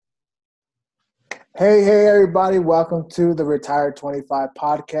Hey, everybody. Welcome to the Retired 25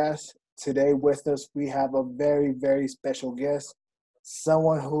 podcast. Today with us, we have a very, very special guest,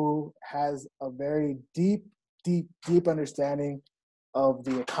 someone who has a very deep understanding of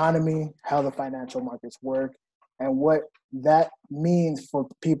the economy, how the financial markets work, and what that means for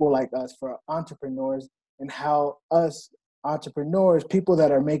people like us, for entrepreneurs, and how us entrepreneurs, people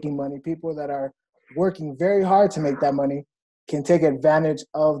that are making money, people that are working very hard to make that money, can take advantage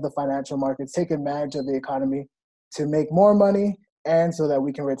of the financial markets, take advantage of the economy to make more money and so that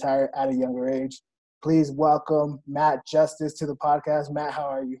we can retire at a younger age. Please welcome Matt Justice to the podcast. Matt, how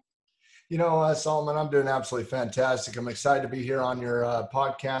are you? Solomon, I'm doing absolutely fantastic. I'm excited to be here on your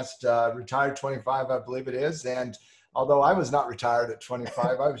podcast, Retired 25, I believe it is. And although I was not retired at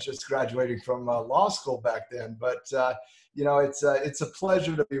 25, I was just graduating from law school back then. But, it's a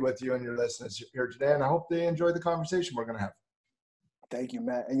pleasure to be with you and your listeners here today. And I hope they enjoy the conversation we're going to have. Thank you,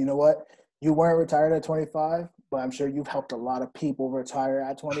 Matt. And you know what? You weren't retired at 25, but I'm sure you've helped a lot of people retire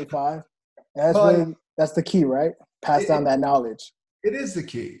at 25. And that's the key, right? Pass down that knowledge. It is the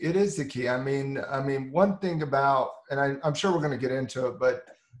key. It is the key. One thing about, and I'm sure we're going to get into it, but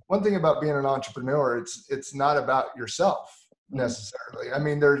one thing about being an entrepreneur, it's not about yourself necessarily. I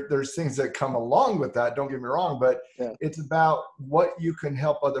mean, there's things that come along with that. Don't get me wrong, but It's about what you can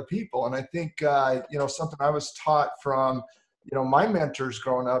help other people. And I think, something I was taught from, my mentors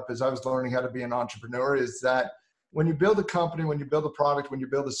growing up as I was learning how to be an entrepreneur is that when you build a company, when you build a product, when you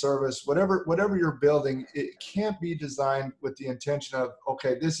build a service, whatever you're building, it can't be designed with the intention of,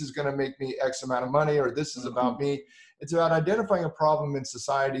 okay, this is going to make me X amount of money, or this is about me. It's about identifying a problem in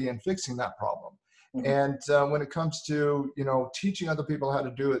society and fixing that problem. And when it comes to, teaching other people how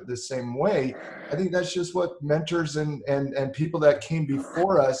to do it the same way, I think that's just what mentors and people that came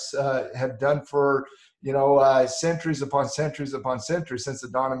before us have done for, centuries upon centuries upon centuries since the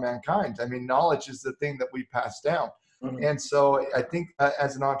dawn of mankind. I mean, knowledge is the thing that we pass down. And so I think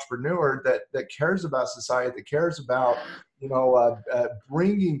as an entrepreneur that cares about society, that cares about,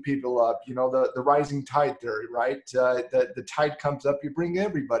 bringing people up, the rising tide theory, right? The tide comes up, you bring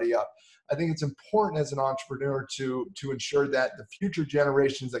everybody up. I think it's important as an entrepreneur to ensure that the future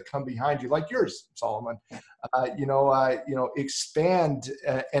generations that come behind you, like yours, Solomon, expand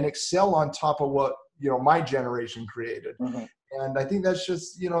and excel on top of what, my generation created. And I think that's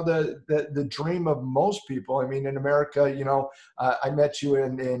just, the dream of most people. I mean, in America, I met you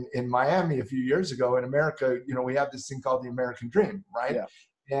in Miami a few years ago. In America, we have this thing called the American dream, right? Yeah.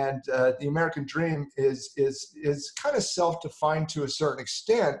 And the American dream is kind of self-defined to a certain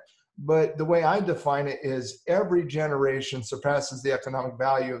extent. But the way I define it is every generation surpasses the economic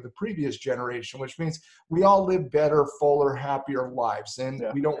value of the previous generation, which means we all live better, fuller, happier lives. And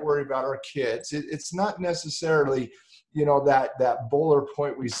we don't worry about our kids. It's not necessarily, that bowler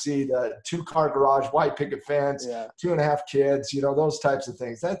point we see, the 2-car garage, white picket fence, 2.5 kids, those types of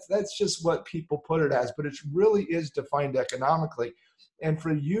things. That's just what people put it as, but it really is defined economically. And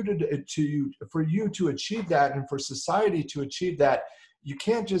for you to achieve that, and for society to achieve that, you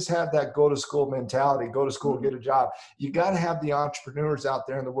can't just have that go to school mentality, go to school, get a job. You got to have the entrepreneurs out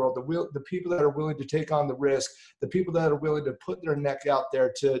there in the world, the people that are willing to take on the risk, the people that are willing to put their neck out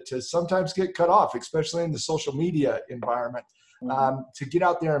there to sometimes get cut off, especially in the social media environment, to get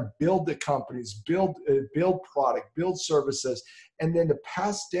out there and build the companies, build product, build services, and then to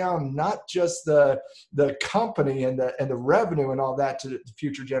pass down not just the company and the revenue and all that to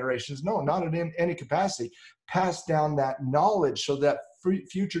future generations. No, not in any capacity. Pass down that knowledge so that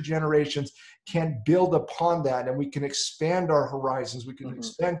future generations can build upon that, and we can expand our horizons. We can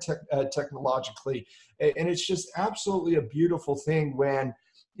expand technologically, and it's just absolutely a beautiful thing when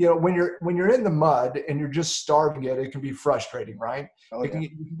you're in the mud and you're just starting it can be frustrating, right? You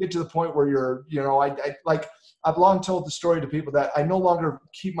can get to the point where you're, I've long told the story to people that I no longer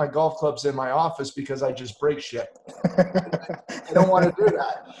keep my golf clubs in my office because I just break shit. I don't want to do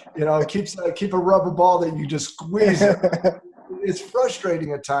that. Keep a rubber ball that you just squeeze it. It's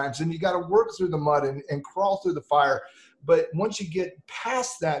frustrating at times, and you got to work through the mud and crawl through the fire. But once you get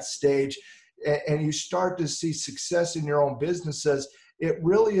past that stage and you start to see success in your own businesses, it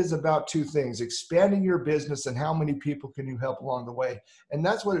really is about two things: expanding your business and how many people can you help along the way. And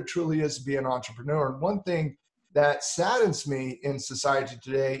that's what it truly is to be an entrepreneur. And one thing that saddens me in society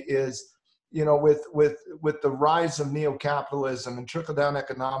today is, with the rise of neo-capitalism and trickle-down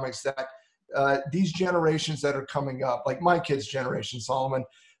economics, that these generations that are coming up, like my kids' generation, Solomon,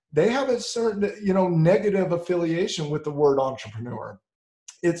 they have a certain, negative affiliation with the word entrepreneur.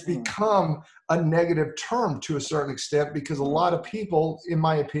 It's become a negative term to a certain extent because a lot of people, in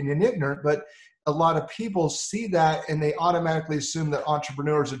my opinion, ignorant, but a lot of people see that and they automatically assume that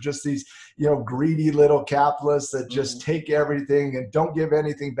entrepreneurs are just these, greedy little capitalists that just take everything and don't give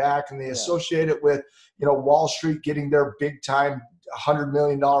anything back. And they associate it with, Wall Street getting their big time $100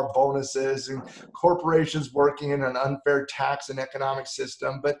 million bonuses and corporations working in an unfair tax and economic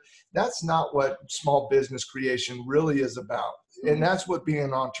system. But that's not what small business creation really is about. And that's what being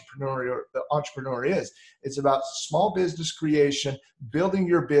an entrepreneur is. It's about small business creation, building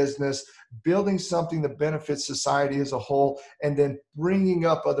your business, building something that benefits society as a whole, and then bringing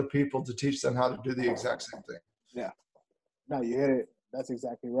up other people to teach them how to do the exact same thing. Yeah. No, you hit it. That's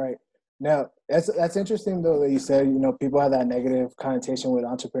exactly right. Now, that's interesting, though, that you said, people have that negative connotation with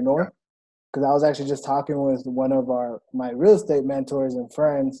entrepreneur. Because I was actually just talking with one of my real estate mentors and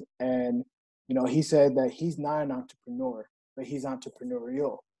friends, and, he said that he's not an entrepreneur, but he's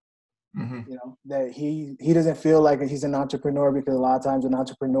entrepreneurial. That he doesn't feel like he's an entrepreneur because a lot of times an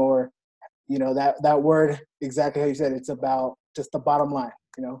entrepreneur, that word, exactly how you said, it's about just the bottom line.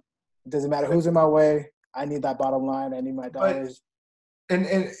 It doesn't matter who's in my way. I need that bottom line. I need my dollars. And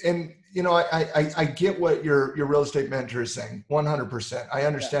I get what your real estate mentor is saying 100%. I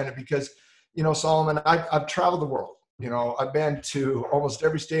understand it because, Solomon, I've traveled the world. I've been to almost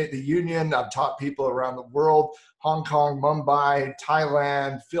every state of the union. I've taught people around the world: Hong Kong, Mumbai,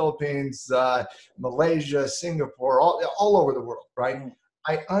 Thailand, Philippines, Malaysia, Singapore, all over the world, right?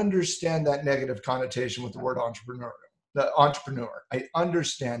 I understand that negative connotation with the word entrepreneur. I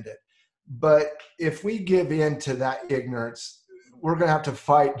understand it. But if we give in to that ignorance, we're going to have to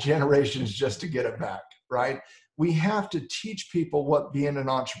fight generations just to get it back, right? We have to teach people what being an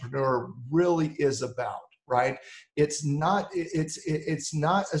entrepreneur really is about. Right? It's not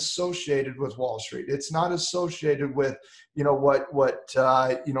associated with Wall Street. It's not associated with, what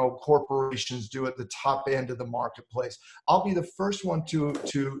corporations do at the top end of the marketplace. I'll be the first one to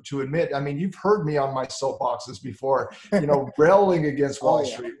admit, you've heard me on my soapboxes before, railing against Wall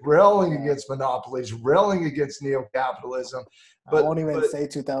Street, railing against monopolies, railing against neo-capitalism. But I won't even say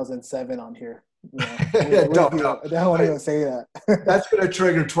 2007 on here. I won't even say that. That's going to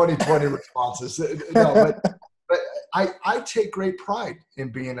trigger 2020 responses. No, but I take great pride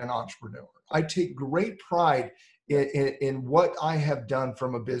in being an entrepreneur. I take great pride in what I have done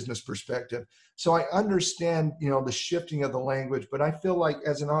from a business perspective. So I understand, the shifting of the language, but I feel like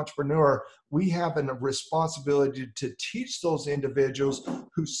as an entrepreneur, we have a responsibility to teach those individuals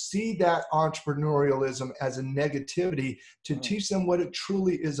who see that entrepreneurialism as a negativity, to teach them what it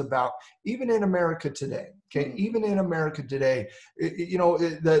truly is about, even in America today. Okay, even in America today,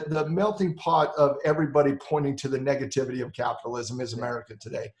 the melting pot of everybody pointing to the negativity of capitalism is America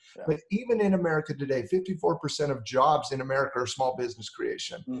today. Yeah. But even in America today, 54% of jobs in America are small business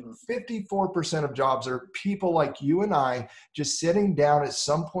creation. 54% of jobs are people like you and I just sitting down at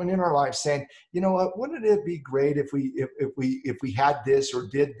some point in our life saying, you know what, wouldn't it be great if we had this or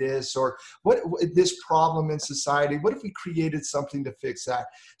did this, or what this problem in society, what if we created something to fix that?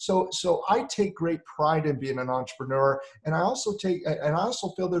 So I take great pride in being an entrepreneur, and I also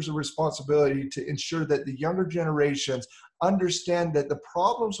feel there's a responsibility to ensure that the younger generations understand that the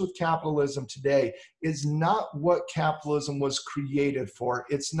problems with capitalism today is not what capitalism was created for.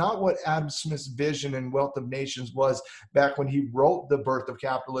 It's not what Adam Smith's vision in Wealth of Nations was back when he wrote The Birth of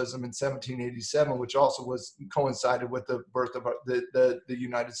Capitalism in 1787, which also coincided with the birth of the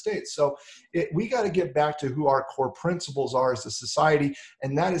United States. So we got to get back to who our core principles are as a society,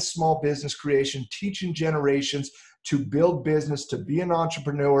 and that is small business creation, teaching generations to build business, to be an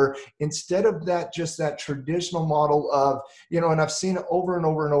entrepreneur, instead of just that traditional model of, and I've seen it over and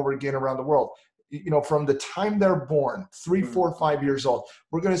over and over again around the world, from the time they're born, 3, 4, 5 years old,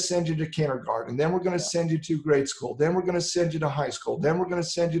 we're going to send you to kindergarten, then we're going to send you to grade school, then we're going to send you to high school, then we're going to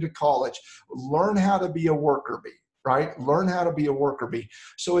send you to college. Learn how to be a worker bee, right? Learn how to be a worker bee.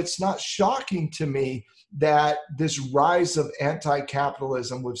 So it's not shocking to me that this rise of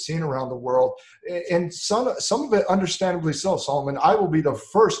anti-capitalism we've seen around the world, and some of it understandably so, Solomon. I will be the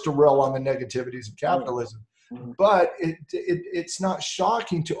first to rail on the negativities of capitalism, but it's not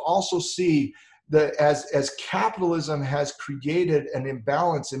shocking to also see that as capitalism has created an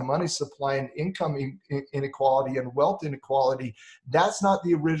imbalance in money supply and income inequality and wealth inequality, that's not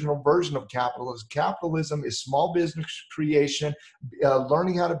the original version of capitalism. Capitalism is small business creation,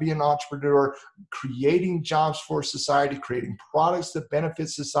 learning how to be an entrepreneur, creating jobs for society, creating products that benefit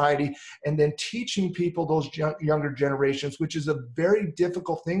society, and then teaching people, those younger generations, which is a very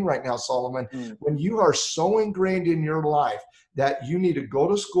difficult thing right now, Solomon, when you are so ingrained in your life that you need to go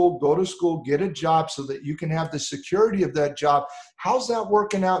to school, get a job so that you can have the security of that job. How's that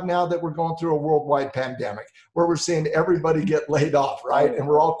working out now that we're going through a worldwide pandemic where we're seeing everybody get laid off, right? And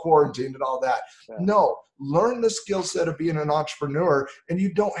we're all quarantined and all that. Yeah. No, learn the skill set of being an entrepreneur, and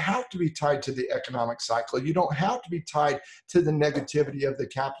you don't have to be tied to the economic cycle. You don't have to be tied to the negativity of the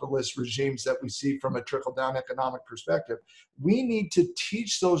capitalist regimes that we see from a trickle-down economic perspective. We need to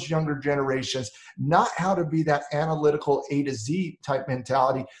teach those younger generations not how to be that analytical A to Z type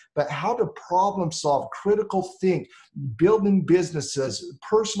mentality, but how to problem solve, critical think, building businesses,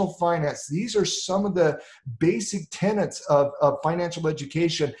 personal finance. These are some of the basic tenets of financial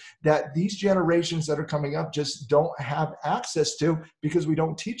education that these generations that are coming up just don't have access to because we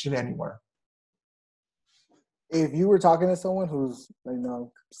don't teach it anywhere. If you were talking to someone who's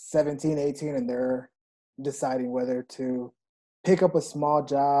 17, 18, and they're deciding whether to pick up a small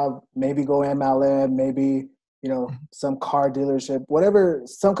job, maybe go MLM, maybe some car dealership, whatever,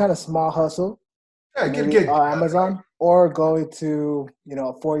 some kind of small hustle, maybe Amazon, or go to a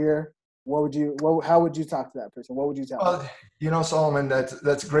 4-year. How would you talk to that person? What would you tell them? Solomon,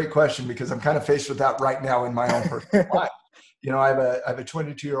 that's a great question, because I'm kind of faced with that right now in my own personal life. I have a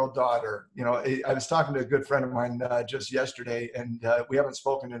 22-year-old daughter. I was talking to a good friend of mine just yesterday, and we haven't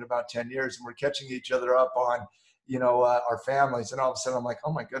spoken in about 10 years, and we're catching each other up on our families. And all of a sudden I'm like,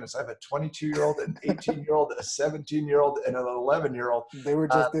 oh my goodness, I have a 22-year-old, an 18-year-old, a 17-year-old, and an 11-year-old. They were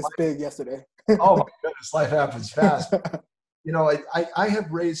just this big yesterday. Oh my goodness, life happens fast. I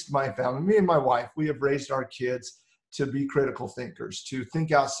have raised my family, me and my wife, we have raised our kids to be critical thinkers, to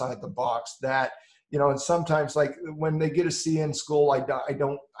think outside the box. That, and sometimes, like, when they get a C in school, I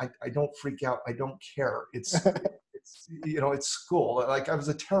don't freak out. I don't care. It's school. Like, I was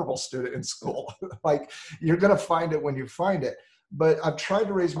a terrible student in school. Like, you're going to find it when you find it. But I've tried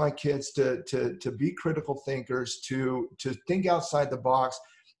to raise my kids to be critical thinkers, to think outside the box.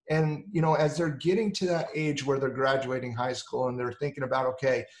 And, as they're getting to that age where they're graduating high school and they're thinking about,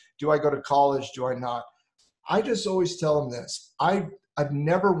 okay, do I go to college? Do I not? I just always tell them this. I've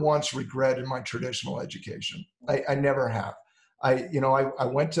never once regretted my traditional education. I never have. I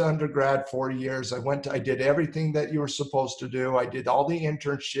went to undergrad 4 years. I did everything that you were supposed to do. I did all the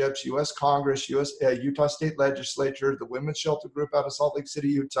internships, U.S. Congress, Utah State Legislature, the Women's Shelter Group out of Salt Lake City,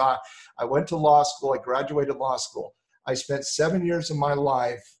 Utah. I went to law school. I graduated law school. I spent 7 years of my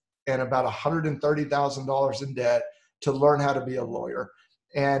life and about $130,000 in debt to learn how to be a lawyer.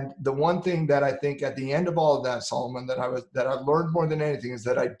 And the one thing that I think at the end of all of that, Solomon, that I learned more than anything is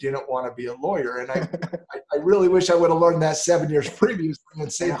that I didn't want to be a lawyer. And I really wish I would have learned that 7 years previously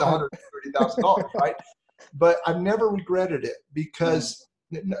and saved $130,000, right? But I've never regretted it, because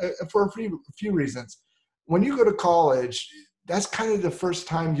for a few reasons. When you go to college, that's kind of the first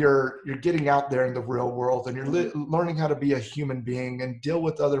time you're getting out there in the real world, and you're learning how to be a human being and deal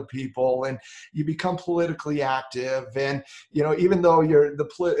with other people, and you become politically active. And even though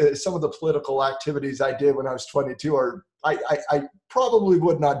some of the political activities I did when I was 22 I probably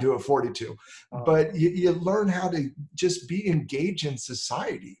would not do at 42, but you learn how to just be engaged in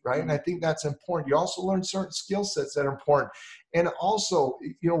society, right? And I think that's important. You also learn certain skill sets that are important, and also,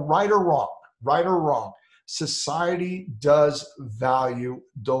 right or wrong, society does value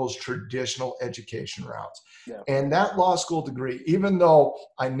those traditional education routes. Yeah. And that law school degree, even though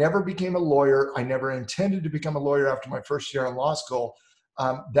I never became a lawyer, I never intended to become a lawyer after my first year in law school,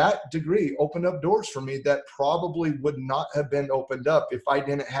 that degree opened up doors for me that probably would not have been opened up if I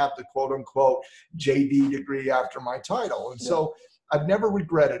didn't have the quote unquote JD degree after my title. And so I've never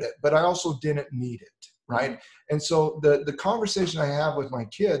regretted it, but I also didn't need it. Right. And so the conversation I have with my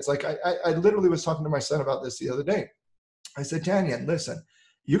kids, like I literally was talking to my son about this the other day. I said, Tanya, listen,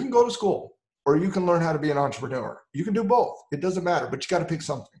 you can go to school or you can learn how to be an entrepreneur. You can do both. It doesn't matter, but you got to pick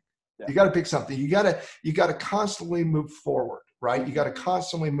something. Yeah. You got to pick something. You got to constantly move forward, right? You got to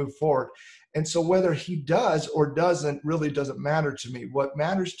constantly move forward. And so whether he does or doesn't really doesn't matter to me. What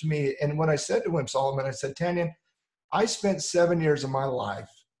matters to me, and when I said to him, Solomon, I said, Tanya, I spent 7 years of my life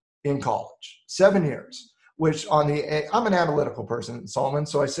in college, 7 years, which I'm an analytical person, Solomon.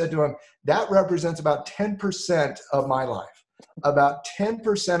 So I said to him, that represents about 10% of my life. About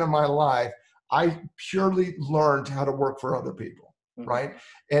 10% of my life, I purely learned how to work for other people, right?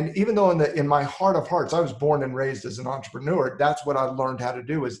 And even though in my heart of hearts, I was born and raised as an entrepreneur, that's what I learned how to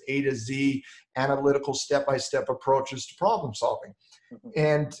do, is A to Z, analytical step-by-step approaches to problem solving.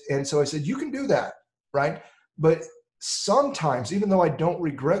 And so I said, you can do that, right? But sometimes, even though I don't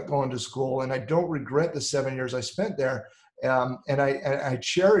regret going to school and I don't regret the 7 years I spent there, and I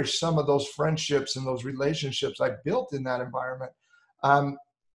cherish some of those friendships and those relationships I built in that environment,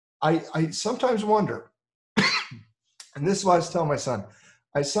 I sometimes wonder, And this is what I was telling my son.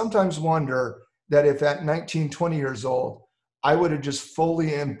 I sometimes wonder that if at 19, 20 years old, I would have just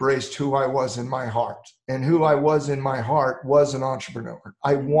fully embraced who I was in my heart. And who I was in my heart was an entrepreneur.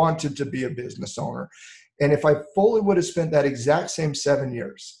 I wanted to be a business owner. And if I fully would have spent that exact same 7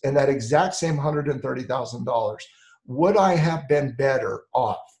 years and that exact same $130,000, would I have been better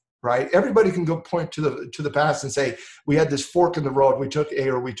off? Right? Everybody can go point to the past and say, we had this fork in the road, we took A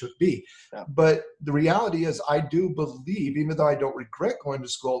or we took B. Yeah. But the reality is, I do believe, even though I don't regret going to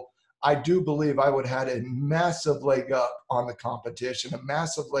school, I do believe I would have had a massive leg up on the competition, a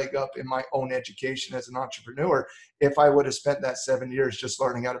massive leg up in my own education as an entrepreneur if I would have spent that 7 years just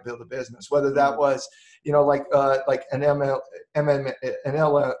learning how to build a business, whether that was, like an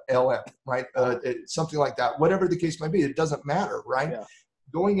LLM, right? Something like that, whatever the case might be, it doesn't matter, right? Yeah.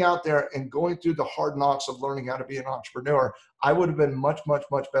 Going out there and going through the hard knocks of learning how to be an entrepreneur, I would have been much, much,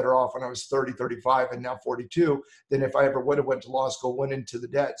 much better off when I was 30, 35, and now 42 than if I ever would have went to law school, went into the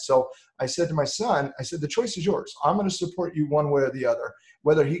debt. So I said to my son, I said, the choice is yours. I'm going to support you one way or the other.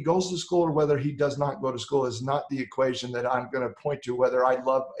 Whether he goes to school or whether he does not go to school is not the equation that I'm going to point to whether I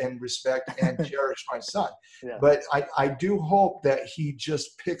love and respect and cherish my son. Yeah. But I do hope that he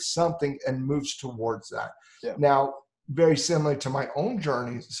just picks something and moves towards that. Yeah. Now, very similar to my own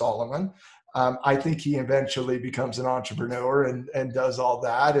journey, Solomon, I think he eventually becomes an entrepreneur and does all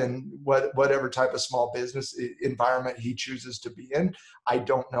that, and whatever type of small business environment he chooses to be in, I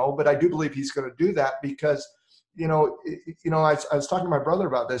don't know, but I do believe he's going to do that because, I was talking to my brother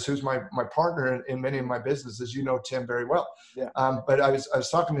about this, who's my partner in many of my businesses. You know Tim very well. Yeah. But I was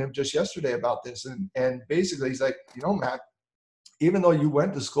talking to him just yesterday about this, and basically he's like, Matt, even though you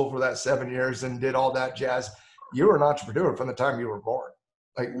went to school for that 7 years and did all that jazz, you were an entrepreneur from the time you were born,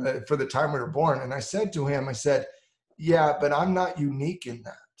 for the time we were born. And I said to him, yeah, but I'm not unique in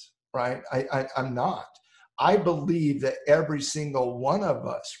that, right? I'm not. I believe that every single one of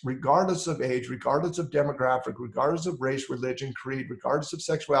us, regardless of age, regardless of demographic, regardless of race, religion, creed, regardless of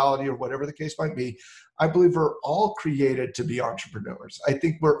sexuality or whatever the case might be, I believe we're all created to be entrepreneurs. I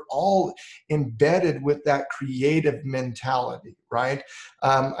think we're all embedded with that creative mentality, right?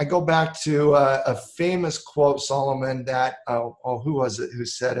 I go back to a famous quote, Solomon, that, who was it who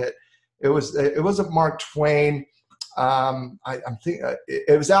said it? It wasn't Mark Twain. I'm thinking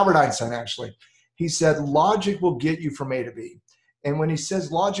it was Albert Einstein, actually. He said, logic will get you from A to B. And when he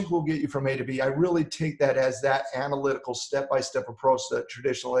says logic will get you from A to B, I really take that as that analytical step-by-step approach that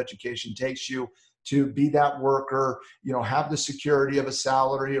traditional education takes you to be that worker, have the security of a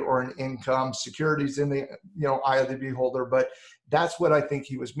salary or an income. Security's in the, eye of the beholder, but that's what I think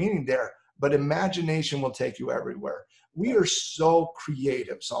he was meaning there. But imagination will take you everywhere. We are so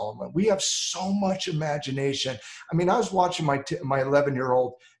creative, Solomon. We have so much imagination. I mean, I was watching my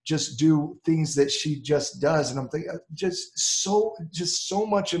 11-year-old just do things that she just does, and I'm thinking, just so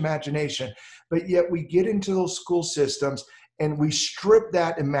much imagination. But yet we get into those school systems and we strip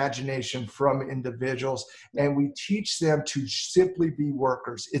that imagination from individuals and we teach them to simply be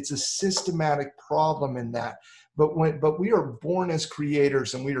workers. It's a systematic problem in that. But we are born as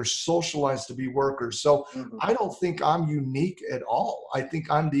creators and we are socialized to be workers. So I don't think I'm unique at all. I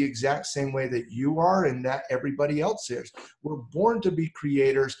think I'm the exact same way that you are and that everybody else is. We're born to be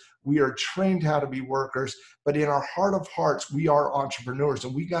creators. We are trained how to be workers, but in our heart of hearts, we are entrepreneurs,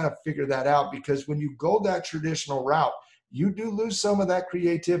 and we got to figure that out, because when you go that traditional route, you do lose some of that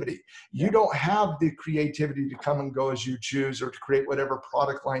creativity. You don't have the creativity to come and go as you choose, or to create whatever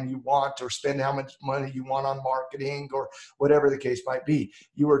product line you want, or spend how much money you want on marketing, or whatever the case might be.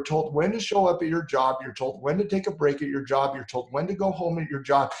 You are told when to show up at your job. You're told when to take a break at your job. You're told when to go home at your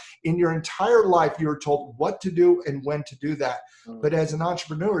job. In your entire life, you're told what to do and when to do that. But as an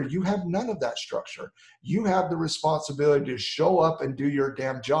entrepreneur, you have none of that structure. You have the responsibility to show up and do your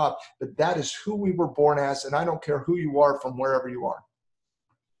damn job. But that is who we were born as, and I don't care who you are from wherever you are.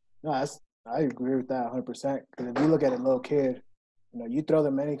 No, I agree with that 100%. Because if you look at a little kid, you throw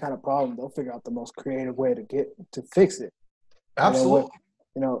them any kind of problem, they'll figure out the most creative way to fix it. Absolutely.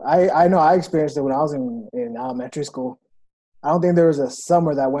 I know I experienced it when I was in elementary school. I don't think there was a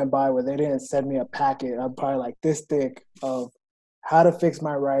summer that went by where they didn't send me a packet. I'm probably like this thick of how to fix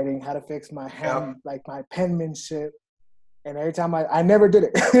my writing, how to fix my hand, like my penmanship. And every time I never did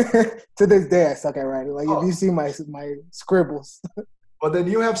it. To this day, I suck at writing. Like, if you see my scribbles. Well, then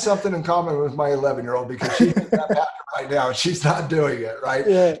you have something in common with my 11-year-old, because she's in that packet right now and she's not doing it, right?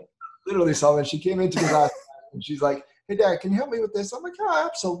 Yeah. Literally, Solomon, she came into me last night and she's like, hey, Dad, can you help me with this? I'm like, oh,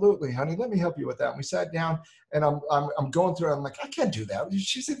 absolutely, honey. Let me help you with that. And we sat down and I'm going through it. I'm like, I can't do that.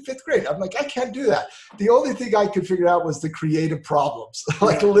 She's in 5th grade. I'm like, I can't do that. The only thing I could figure out was the creative problems,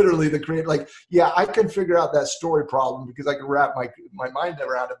 like literally the creative, like, yeah, I can figure out that story problem because I can wrap my mind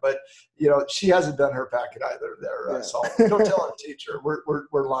around it. But, you know, she hasn't done her packet either there. So don't tell our teacher.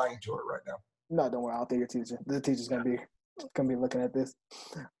 We're lying to her right now. No, don't worry. I'll tell your teacher. The teacher's going to be looking at this.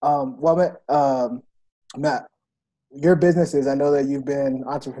 Well, Matt, your businesses, I know that you've been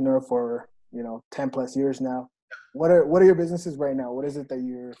entrepreneur for, 10 plus years now. What are your businesses right now? What is it that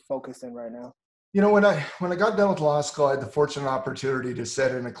you're focused in right now? You know, when I got done with law school, I had the fortunate opportunity to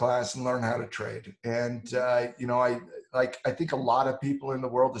sit in a class and learn how to trade. And, I think a lot of people in the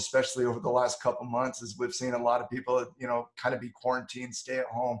world, especially over the last couple of months, as we've seen a lot of people, kind of be quarantined, stay at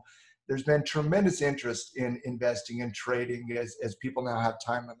home. There's been tremendous interest in investing in trading as people now have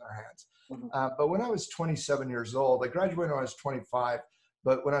time on their hands. Mm-hmm. But when I was 27 years old, I graduated when I was 25.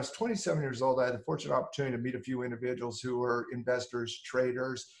 But when I was 27 years old, I had the fortunate opportunity to meet a few individuals who were investors,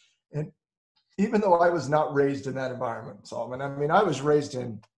 traders. And even though I was not raised in that environment, Solomon, I mean, I was raised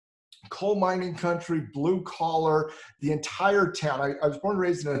in coal mining country, blue collar, the entire town. I was born and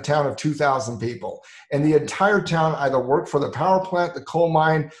raised in a town of 2,000 people. And the entire town either worked for the power plant, the coal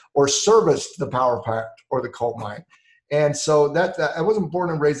mine, or serviced the power plant or the coal mine. And so that I wasn't born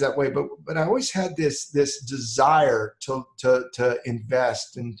and raised that way, but I always had this desire to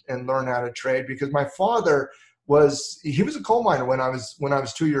invest and learn how to trade, because my father was a coal miner when I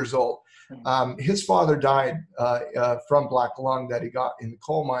was 2 years old. His father died from black lung that he got in the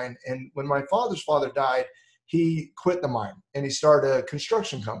coal mine. And when my father's father died, he quit the mine and he started a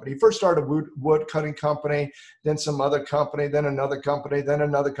construction company. He first started a wood cutting company, then some other company, then another company, then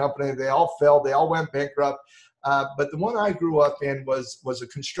another company. They all failed. They all went bankrupt. But the one I grew up in was a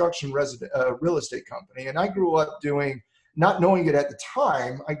construction real estate company. And I grew up doing, not knowing it at the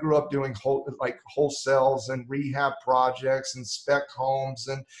time, I grew up doing wholesales and rehab projects and spec homes.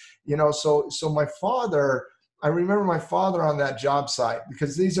 And, so my father, I remember my father on that job site,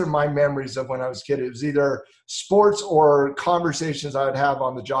 because these are my memories of when I was a kid. It was either sports or conversations I would have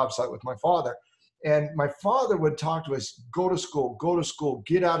on the job site with my father. And my father would talk to us, go to school,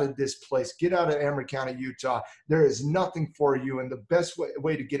 get out of this place, get out of Emory County, Utah. There is nothing for you. And the best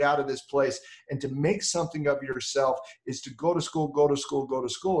way to get out of this place and to make something of yourself is to go to school, go to school, go to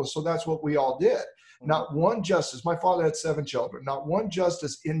school. And so that's what we all did. Not one justice. My father had 7 children. Not one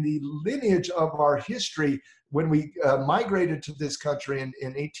justice in the lineage of our history. When we migrated to this country in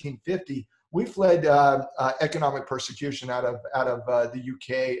 1850, we fled economic persecution out of the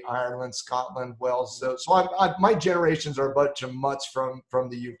UK, Ireland, Scotland, Wales. So my generations are a bunch of mutts from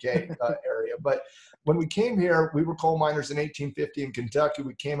the UK area. But when we came here, we were coal miners in 1850 in Kentucky.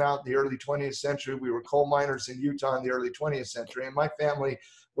 We came out in the early 20th century. We were coal miners in Utah in the early 20th century. And my family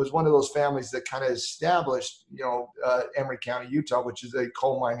was one of those families that kind of established, Emory County, Utah, which is a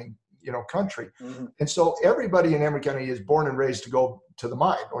coal mining country. Mm-hmm. And so everybody in Emory County is born and raised to go to the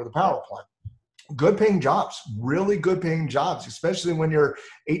mine or the power plant. Good paying jobs, really good paying jobs, especially when you're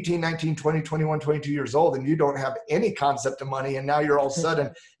 18, 19, 20, 21, 22 years old and you don't have any concept of money. And now you're all of a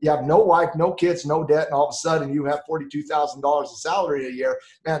sudden, you have no wife, no kids, no debt. And all of a sudden you have $42,000 of salary a year.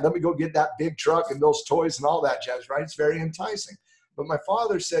 Man, let me go get that big truck and those toys and all that jazz, right? It's very enticing. But my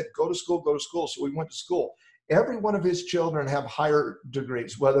father said, go to school, go to school. So we went to school. Every one of his children have higher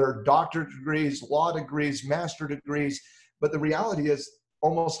degrees, whether doctorate degrees, law degrees, master degrees. But the reality is,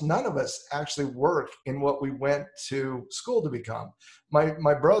 almost none of us actually work in what we went to school to become.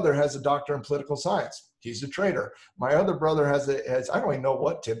 My brother has a doctor in political science. He's a trader. My other brother has I don't even know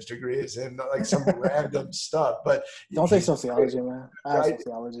what Tim's degree is in, like some random stuff. But don't say sociology, man. Right?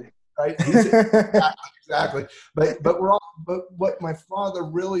 Sociology. Right? Exactly. But what my father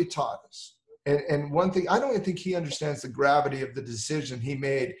really taught us, and one thing, I don't even think he understands the gravity of the decision he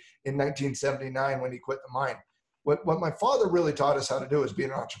made in 1979 when he quit the mine. What my father really taught us how to do is be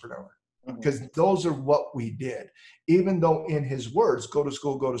an entrepreneur, because those are what we did. Even though in his words, go to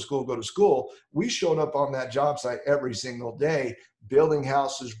school, go to school, go to school, we showed up on that job site every single day, building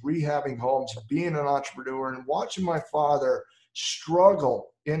houses, rehabbing homes, being an entrepreneur, and watching my father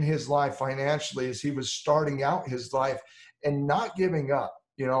struggle in his life financially as he was starting out his life and not giving up.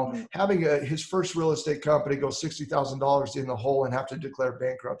 Having his first real estate company go $60,000 in the hole and have to declare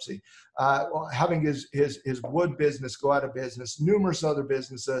bankruptcy, having his wood business go out of business, numerous other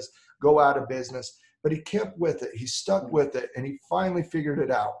businesses go out of business, but he kept with it. He stuck with it, and he finally figured it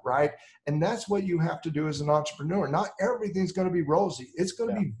out, right? And that's what you have to do as an entrepreneur. Not everything's going to be rosy. It's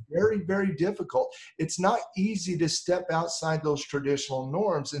going to be very, very difficult. It's not easy to step outside those traditional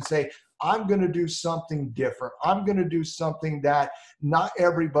norms and say, I'm going to do something different. I'm going to do something that not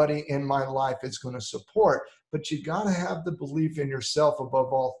everybody in my life is going to support. But you got to have the belief in yourself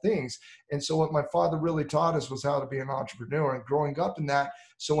above all things. And so what my father really taught us was how to be an entrepreneur, and growing up in that.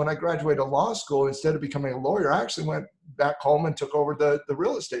 So when I graduated law school, instead of becoming a lawyer, I actually went back home and took over the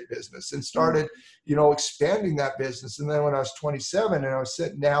real estate business and started, expanding that business. And then when I was 27 and I was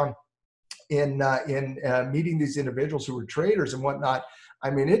sitting down in meeting these individuals who were traders and whatnot, I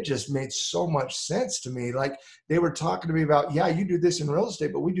mean, it just made so much sense to me. Like, they were talking to me about, yeah, you do this in real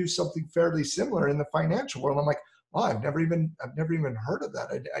estate, but we do something fairly similar in the financial world. I'm like, oh, I've never even heard of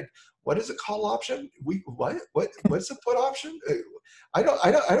that. What is a call option? What's a put option? I don't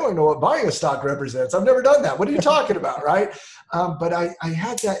even know what buying a stock represents. I've never done that. What are you talking about, right? But I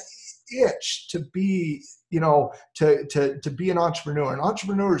had that itch to be, to be an entrepreneur. And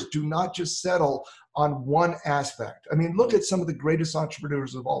entrepreneurs do not just settle on one aspect. I mean, look at some of the greatest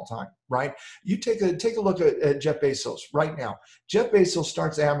entrepreneurs of all time, right? You take a look at Jeff Bezos right now. Jeff Bezos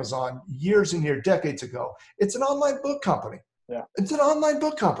starts Amazon years and years, decades ago. It's an online book company. Yeah. It's an online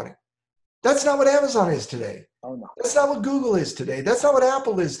book company. That's not what Amazon is today. Oh, no. That's not what Google is today. That's not what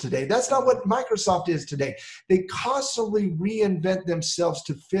Apple is today. That's not what Microsoft is today. They constantly reinvent themselves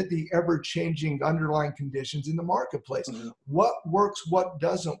to fit the ever-changing underlying conditions in the marketplace. Mm-hmm. What works, what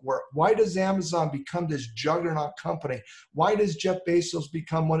doesn't work? Why does Amazon become this juggernaut company? Why does Jeff Bezos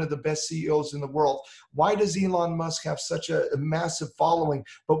become one of the best CEOs in the world? Why does Elon Musk have such a massive following,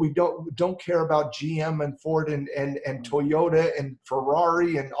 but we don't care about GM and Ford and Toyota and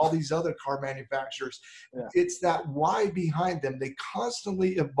Ferrari and all these other car manufacturers? Yeah. It's that why behind them. They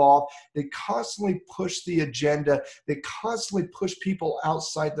constantly evolve. They constantly push the agenda. They constantly push people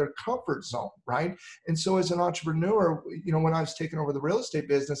outside their comfort zone, right? And so as an entrepreneur, when I was taking over the real estate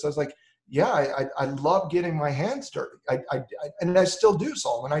business, I was like, yeah, I love getting my hands dirty. And I still do,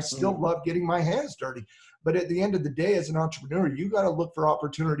 Solomon. I still love getting my hands dirty. But at the end of the day, as an entrepreneur, you got to look for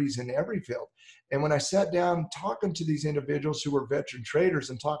opportunities in every field. And when I sat down talking to these individuals who were veteran traders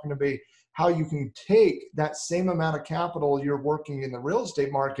and talking to me how you can take that same amount of capital you're working in the real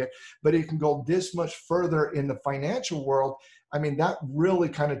estate market, but it can go this much further in the financial world. I mean, that really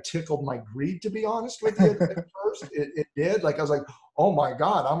kind of tickled my greed, to be honest with you. At first, it did. Like, I was like, oh my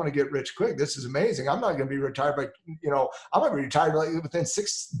God, I'm going to get rich quick. This is amazing. I'm not going to be retired by, I'm going to be retired within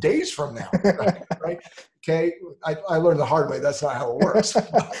 6 days from now. Right? Okay. I learned the hard way. That's not how it works.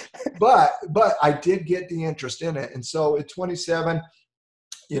 but I did get the interest in it. And so at 27,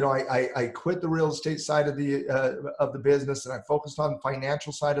 I quit the real estate side of the business, and I focused on the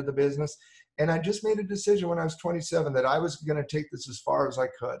financial side of the business. And I just made a decision when I was 27 that I was going to take this as far as I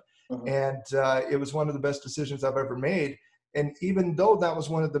could. Mm-hmm. And it was one of the best decisions I've ever made. And even though that was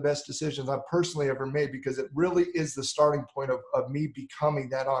one of the best decisions I've personally ever made, because it really is the starting point of me becoming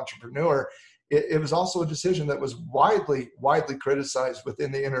that entrepreneur, it was also a decision that was widely criticized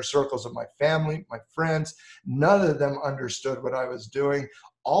within the inner circles of my family, my friends. None of them understood what I was doing.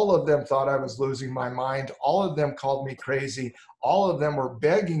 All of them thought I was losing my mind. All of them called me crazy. All of them were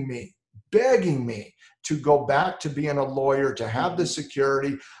begging me to go back to being a lawyer, to have the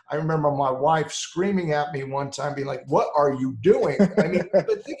security. I remember my wife screaming at me one time, being like, what are you doing? I mean,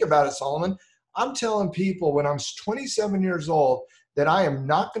 but think about it, Solomon. I'm telling people when I'm 27 years old that I am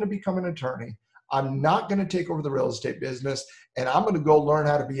not going to become an attorney. I'm not going to take over the real estate business, and I'm going to go learn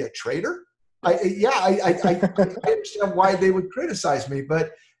how to be a trader. I understand why they would criticize me,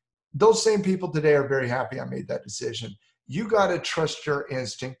 but those same people today are very happy I made that decision. You got to trust your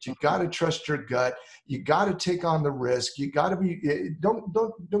instinct. You got to trust your gut. You got to take on the risk. You got to be, don't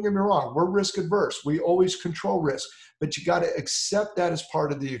get me wrong. We're risk adverse. We always control risk, but you got to accept that as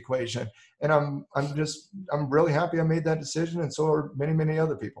part of the equation. And I'm really happy I made that decision. And so are many, many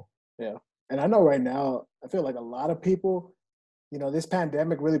other people. Yeah. And I know right now, I feel like a lot of people, this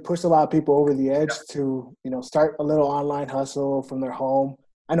pandemic really pushed a lot of people over the edge to, start a little online hustle from their home.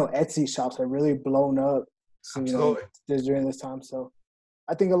 I know Etsy shops have really blown up. So, during this time. So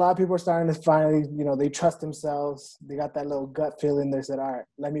I think a lot of people are starting to finally, they trust themselves. They got that little gut feeling. They said, all right,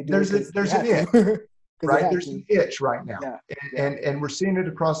 let me do it. There's an itch, right? There's an itch right now. Yeah. And we're seeing it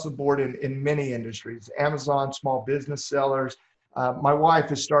across the board in many industries. Amazon, small business sellers. My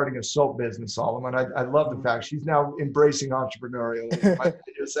wife is starting a soap business, Solomon. I love the fact she's now embracing entrepreneurial. I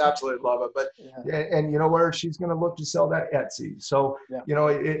just absolutely love it. But and where she's going to look to sell that Etsy. So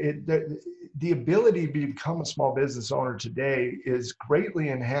the ability to become a small business owner today is greatly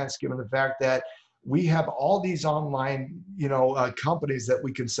enhanced given the fact that we have all these online companies that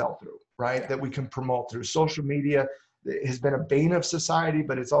we can sell through, right? That we can promote through. Social media has been a bane of society,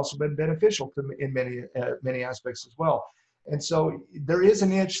 but it's also been beneficial in many aspects as well. And so there is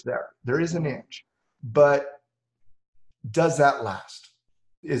an itch there. There is an itch. But does that last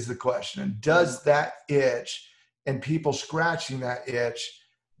is the question. And does that itch and people scratching that itch,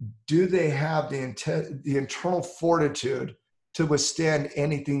 do they have the internal fortitude to withstand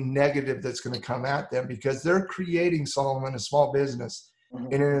anything negative that's going to come at them? Because they're creating, Solomon, a small business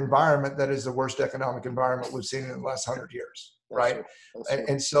in an environment that is the worst economic environment we've seen in the last 100 years, right?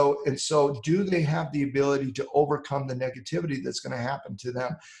 And so do they have the ability to overcome the negativity that's going to happen to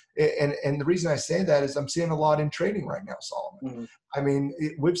them? And the reason I say that is I'm seeing a lot in trading right now, Solomon. I mean,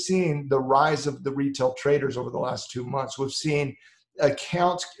 we've seen the rise of the retail traders over the last 2 months. We've seen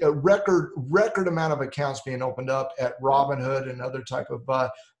accounts, a record amount of accounts being opened up at Robinhood and other type of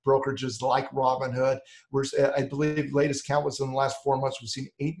brokerages like Robinhood. I believe latest count was in the last 4 months, we've seen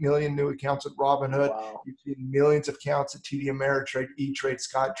 8 million new accounts at Robinhood. Wow. You've seen millions of accounts at TD Ameritrade, E-Trade,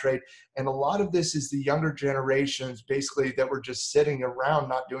 Scottrade. And a lot of this is the younger generations basically that were just sitting around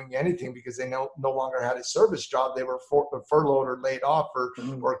not doing anything because they no longer had a service job. They were furloughed or laid off or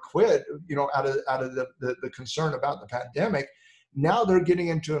quit, out of the concern about the pandemic. Now they're getting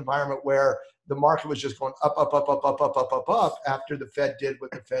into an environment where the market was just going up after the Fed did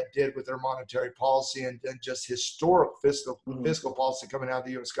what the Fed did with their monetary policy and just historic fiscal policy coming out of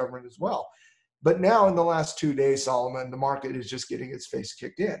the U.S. government as well. But now in the last 2 days, Solomon, the market is just getting its face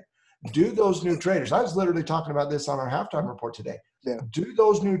kicked in. Do those new traders, I was literally talking about this on our halftime report today. Yeah. Do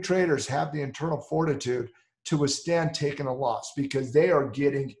those new traders have the internal fortitude to withstand taking a loss? Because they are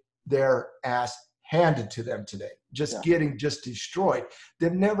getting their ass handed to them today, getting destroyed.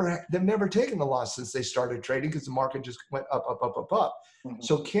 They've never taken a loss since they started trading because the market just went up.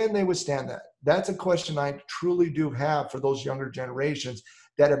 So can they withstand that? That's a question I truly do have for those younger generations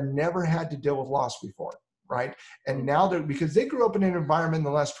that have never had to deal with loss before, right? And now because they grew up in an environment in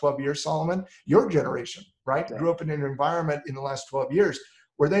the last 12 years, Solomon, your generation, right? Grew up in an environment in the last 12 years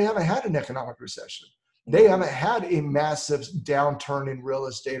where they haven't had an economic recession. They haven't had a massive downturn in real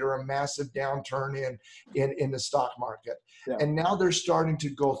estate or a massive downturn in the stock market. Yeah. And now they're starting to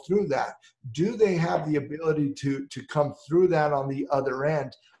go through that. Do they have the ability to come through that on the other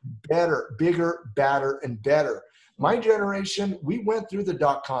end better, bigger, badder, and better? My generation, we went through the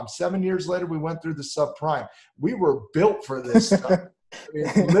dot-com. 7 years later, we went through the subprime. We were built for this stuff. I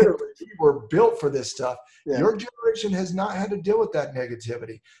mean, literally, we were built for this stuff. Yeah. Your generation has not had to deal with that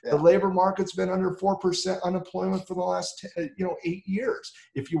negativity. Yeah. The labor market's been under 4% unemployment for the last 8 years.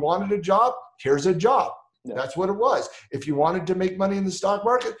 If you wanted a job, here's a job. Yeah. That's what it was. If you wanted to make money in the stock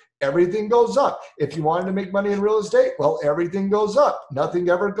market, everything goes up. If you wanted to make money in real estate, well, everything goes up. Nothing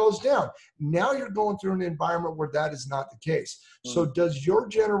ever goes down. Now you're going through an environment where that is not the case. So does your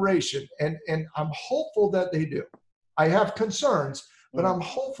generation, and I'm hopeful that they do. I have concerns, but I'm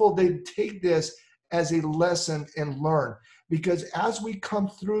hopeful they take this as a lesson and learn, because as we come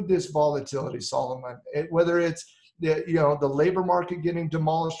through this volatility, Solomon, whether it's the labor market getting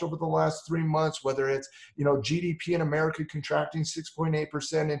demolished over the last 3 months, whether it's GDP in America contracting 6.8%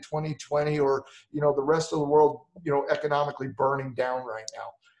 in 2020, or the rest of the world economically burning down right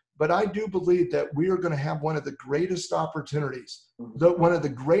now. But I do believe that we are going to have one of the greatest opportunities,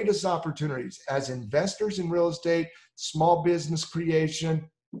 as investors in real estate, small business creation,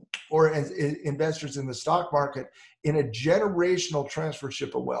 or as investors in the stock market, in a generational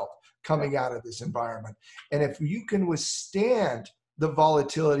transfership of wealth coming out of this environment. And if you can withstand the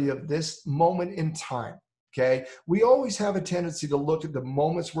volatility of this moment in time, okay, we always have a tendency to look at the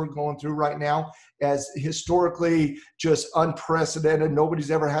moments we're going through right now as historically just unprecedented.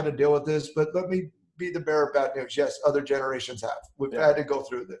 Nobody's ever had to deal with this, but let me be the bearer of bad news. Yes, other generations have. We've had to go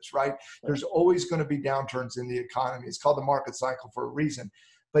through this, right? There's always going to be downturns in the economy. It's called the market cycle for a reason.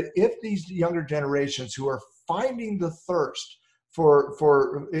 But if these younger generations who are finding the thirst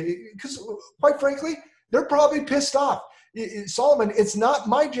because quite frankly, they're probably pissed off. Solomon, it's not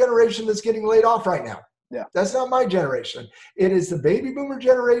my generation that's getting laid off right now. Yeah, that's not my generation. It is the baby boomer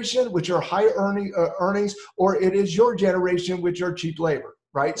generation, which are high earnings, or it is your generation, which are cheap labor,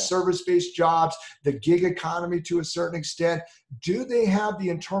 right? Yeah. Service-based jobs, the gig economy to a certain extent. Do they have the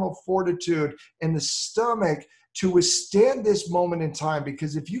internal fortitude and the stomach to withstand this moment in time?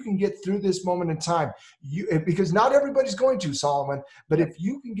 Because if you can get through this moment in time, because not everybody's going to, Solomon, but if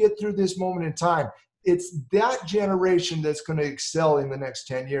you can get through this moment in time, it's that generation that's going to excel in the next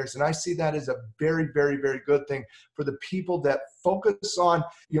 10 years. And I see that as a very, very, very good thing for the people that focus on,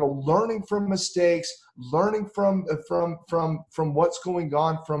 learning from mistakes, learning from what's going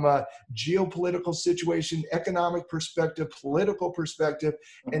on from a geopolitical situation, economic perspective, political perspective,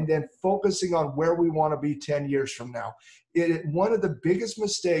 and then focusing on where we want to be 10 years from now. One of the biggest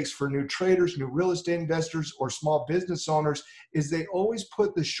mistakes for new traders, new real estate investors, or small business owners is they always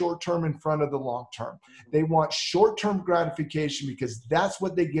put the short term in front of the long term. They want short-term gratification because that's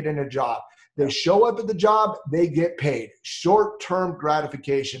what they get in a job. They show up at the job, they get paid. Short-term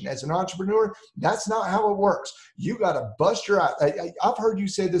gratification. As an entrepreneur, that's not how it works. You got to bust your ass. I've heard you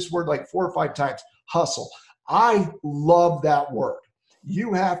say this word like 4 or 5 times, hustle. I love that word.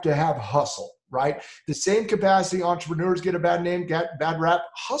 You have to have hustle, right? The same capacity entrepreneurs get a bad name, get bad rap.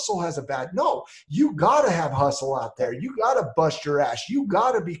 Hustle has a bad, no, you got to have hustle out there. You got to bust your ass. You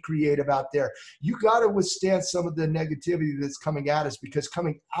got to be creative out there. You got to withstand some of the negativity that's coming at us, because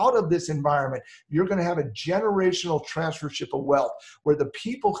coming out of this environment, you're going to have a generational transfership of wealth where the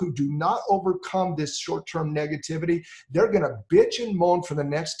people who do not overcome this short-term negativity, they're going to bitch and moan for the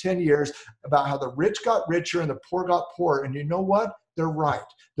next 10 years about how the rich got richer and the poor got poorer. And you know what? They're right.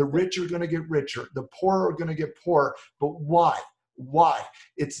 The rich are going to get richer. The poor are going to get poorer. But why? Why?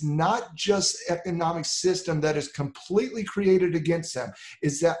 It's not just economic system that is completely created against them.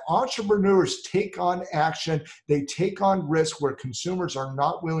 It's that entrepreneurs take on action. They take on risk where consumers are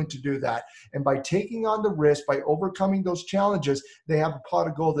not willing to do that. And by taking on the risk, by overcoming those challenges, they have a pot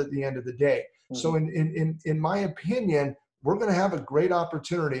of gold at the end of the day. So in my opinion, we're going to have a great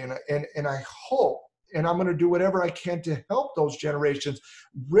opportunity. And I hope, and I'm going to do whatever I can to help those generations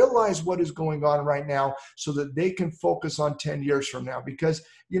realize what is going on right now so that they can focus on 10 years from now. Because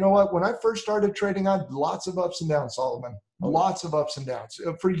you know what? When I first started trading, I had lots of ups and downs, Solomon. Lots of ups and downs.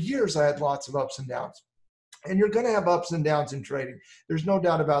 For years, I had lots of ups and downs. And you're going to have ups and downs in trading. There's no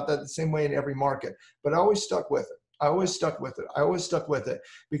doubt about that, the same way in every market. But I always stuck with it. I always stuck with it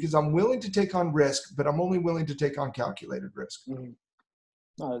because I'm willing to take on risk, but I'm only willing to take on calculated risk. Mm-hmm.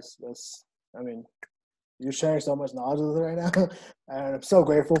 No, I mean, you're sharing so much knowledge with it right now, and I'm so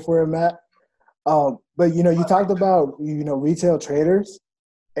grateful for it, Matt. But you talked about retail traders,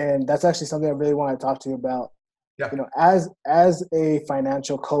 and that's actually something I really want to talk to you about. Yeah. As a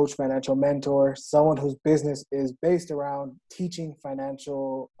financial coach, financial mentor, someone whose business is based around teaching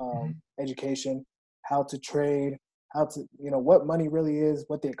financial education, how to trade, how to what money really is,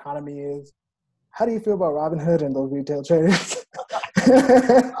 what the economy is. How do you feel about Robinhood and those retail traders?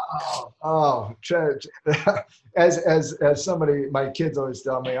 As somebody, my kids always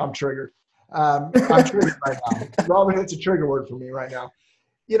tell me, I'm triggered. I'm triggered right now. Robinhood's a trigger word for me right now.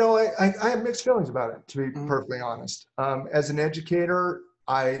 I have mixed feelings about it, to be perfectly honest. As an educator,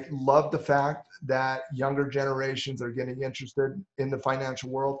 I love the fact that younger generations are getting interested in the financial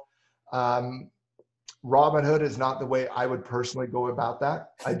world. Robinhood is not the way I would personally go about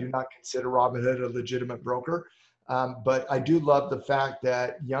that. I do not consider Robinhood a legitimate broker. But I do love the fact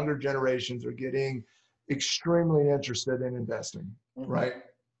that younger generations are getting extremely interested in investing, right?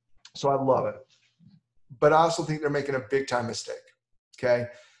 So I love it. But I also think they're making a big time mistake, okay?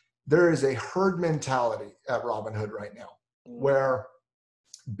 There is a herd mentality at Robinhood right now where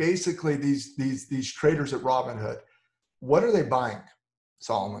basically these traders at Robinhood, what are they buying,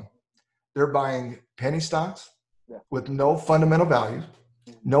 Solomon? They're buying penny stocks with no fundamental value,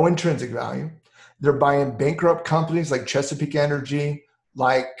 no intrinsic value. They're buying bankrupt companies like Chesapeake Energy,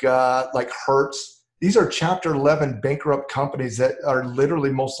 like Hertz. These are Chapter 11 bankrupt companies that are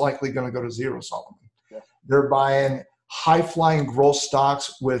literally most likely going to go to zero, Solomon. Yeah. They're buying high-flying growth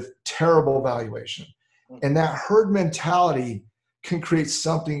stocks with terrible valuation. And that herd mentality can create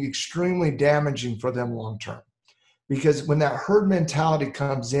something extremely damaging for them long-term. Because when that herd mentality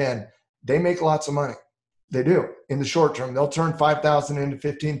comes in, they make lots of money. They do. In the short term, they'll turn 5,000 into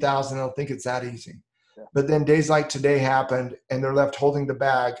 15,000. They'll think it's that easy. Yeah. But then days like today happened and they're left holding the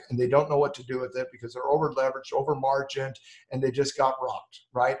bag and they don't know what to do with it because they're over leveraged, over margined, and they just got rocked,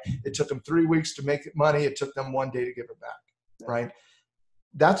 right? It took them 3 weeks to make money. It took them 1 day to give it back, right?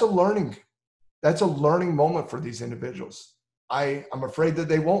 That's a learning moment for these individuals. I'm afraid that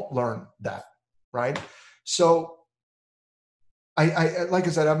they won't learn that, right? So I like I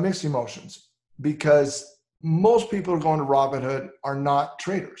said, I have mixed emotions because most people who are going to Robinhood are not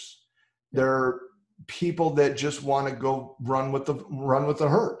traders. They're people that just want to go run with the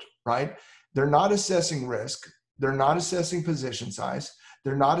herd, right? They're not assessing risk. They're not assessing position size.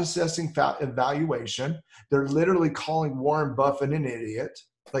 They're not assessing evaluation. They're literally calling Warren Buffett an idiot.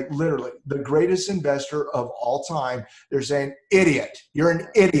 Like literally the greatest investor of all time. They're saying, idiot, you're an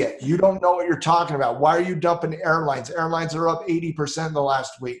idiot. You don't know what you're talking about. Why are you dumping airlines? Airlines are up 80% in the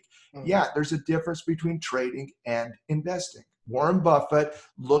last week. Yeah, there's a difference between trading and investing. Warren Buffett,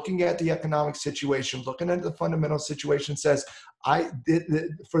 looking at the economic situation, looking at the fundamental situation, says,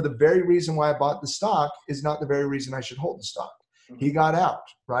 for the very reason why I bought the stock is not the very reason I should hold the stock. He got out,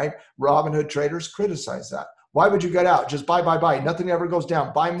 right? Robinhood traders criticize that. Why would you get out? Just buy, buy, buy. Nothing ever goes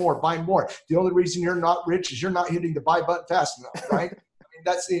down. Buy more, buy more. The only reason you're not rich is you're not hitting the buy button fast enough, right? I mean,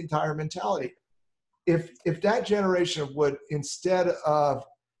 that's the entire mentality. If that generation would, instead of,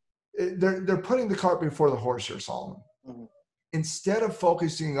 they're putting the cart before the horse here, Solomon. Mm-hmm. Instead of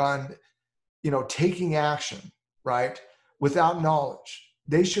focusing on, taking action, right, without knowledge,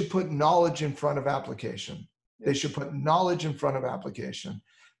 they should put knowledge in front of application. They should put knowledge in front of application,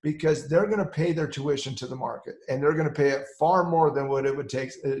 because they're going to pay their tuition to the market, and they're going to pay it far more than what it would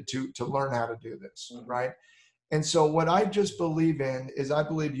take to learn how to do this, right? And so what I just believe in is, I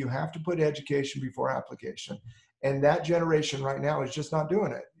believe you have to put education before application. And that generation right now is just not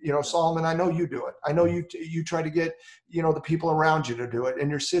doing it. Solomon, I know you do it. I know you try to get, the people around you to do it, and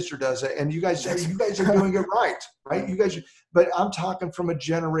your sister does it. And you guys are doing it right? You guys, but I'm talking from a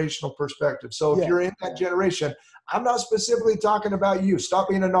generational perspective. So if you're in that generation, I'm not specifically talking about you. Stop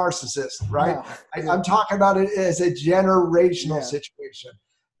being a narcissist, right? I'm talking about it as a generational situation.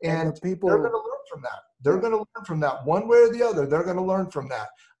 And they're going to learn from that. They're going to learn from that one way or the other. They're going to learn from that.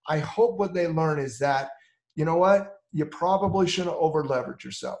 I hope what they learn is that, you know what? You probably shouldn't over leverage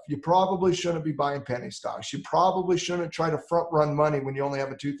yourself. You probably shouldn't be buying penny stocks. You probably shouldn't try to front run money when you only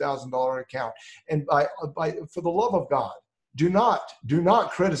have a $2,000 account. And for the love of God, do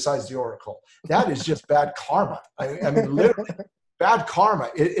not criticize the Oracle. That is just bad karma. I mean, literally bad karma.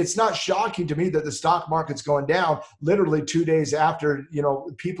 It's not shocking to me that the stock market's going down literally 2 days after,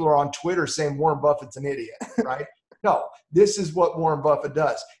 people are on Twitter saying Warren Buffett's an idiot, right? No, this is what Warren Buffett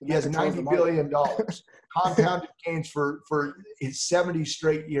does. He has $90 billion compounded gains for his 70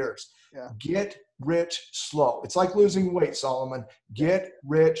 straight years. Yeah. Get rich slow. It's like losing weight, Solomon. Get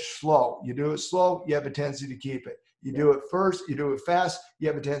rich slow. You do it slow, you have a tendency to keep it. You do it first, you do it fast, you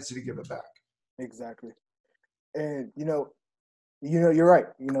have a tendency to give it back. Exactly. And, you're right.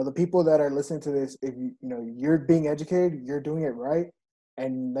 The people that are listening to this, if you're being educated, you're doing it right.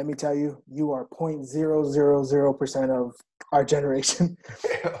 And let me tell you, you are 0.000% of our generation.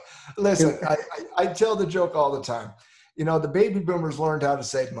 Listen, I tell the joke all the time. The baby boomers learned how to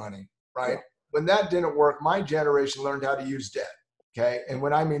save money, right? Yeah. When that didn't work, my generation learned how to use debt. Okay. And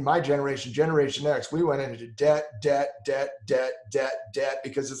when I mean my generation, Generation X, we went into debt,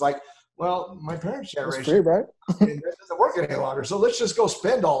 because it's like, well, my parents' generation, free, right? It doesn't work any longer. So let's just go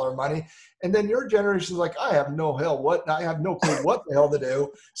spend all our money. And then your generation is like, I have no clue what the hell to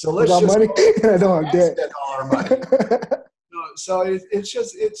do. So let's just money. I don't have debt. Spend all our money. So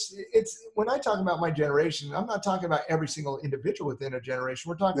it's when I talk about my generation, I'm not talking about every single individual within a generation.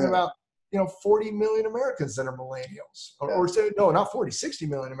 We're talking about 40 million Americans that are millennials, or say, no, not 40, 60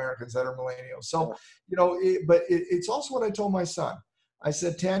 million Americans that are millennials. So, but it's also what I told my son. I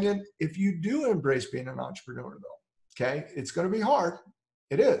said, Tanya, if you do embrace being an entrepreneur though, okay, it's going to be hard.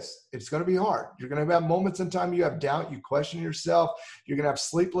 It is. It's going to be hard. You're going to have moments in time you have doubt, you question yourself, you're going to have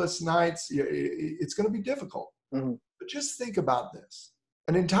sleepless nights. It's going to be difficult. Mm-hmm. But just think about this.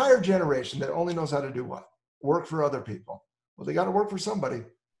 An entire generation that only knows how to do what? Work for other people. Well, they got to work for somebody.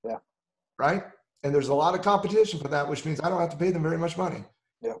 Yeah. Right? And there's a lot of competition for that, which means I don't have to pay them very much money.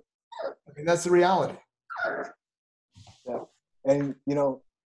 Yeah. I mean, that's the reality. Yeah. And,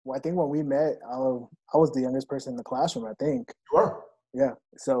 I think when we met, I was the youngest person in the classroom, I think. Sure. Yeah.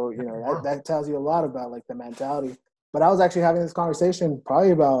 So, that tells you a lot about like the mentality. But I was actually having this conversation probably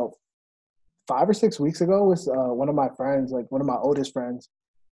about 5 or 6 weeks ago with one of my friends, like one of my oldest friends.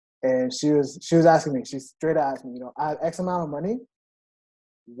 And she was asking me, she straight asked me, I have X amount of money.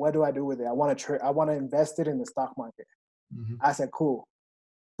 What do I do with it? I want to invest it in the stock market. Mm-hmm. I said, cool.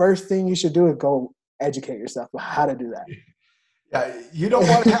 First thing you should do is go educate yourself on how to do that. Yeah, you don't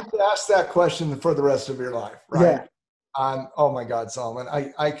want to have to ask that question for the rest of your life, right? Yeah. Oh my God, Solomon,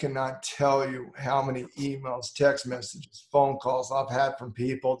 I cannot tell you how many emails, text messages, phone calls I've had from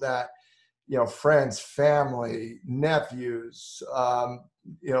people that, friends, family, nephews,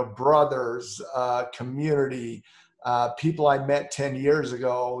 brothers, community, people I met 10 years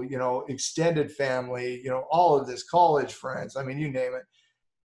ago, extended family, all of this, college friends. I mean, you name it.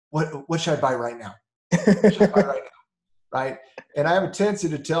 What should I buy right now? What should I buy right now? Right. And I have a tendency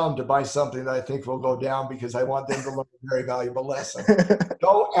to tell them to buy something that I think will go down because I want them to learn a very valuable lesson.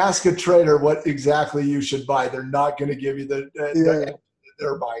 Don't ask a trader what exactly you should buy. They're not going to give you the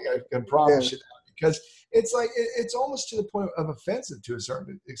they're buying. I can promise you that, because it's like, it's almost to the point of offensive to a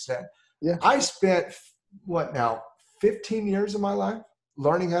certain extent. Yeah. I spent 15 years of my life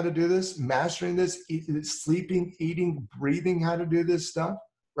learning how to do this, mastering this, sleeping, eating, breathing, how to do this stuff,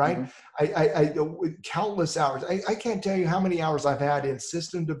 right? With countless hours. I can't tell you how many hours I've had in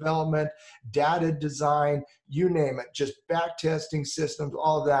system development, data design, you name it, just back testing systems,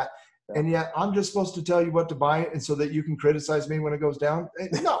 all of that. And yet I'm just supposed to tell you what to buy and so that you can criticize me when it goes down?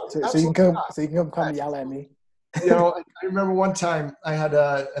 No, so you can come and yell at me. I remember one time I had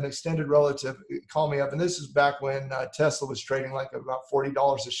an extended relative call me up, and this is back when Tesla was trading like about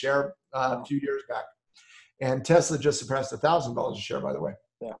 $40 a share a few years back. And Tesla just surpassed $1,000 a share, by the way.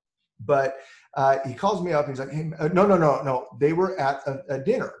 Yeah. But he calls me up and he's like, hey, no. They were at a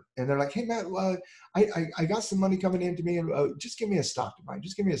dinner. And they're like, hey, Matt, I got some money coming in to me. And, just give me a stock to buy.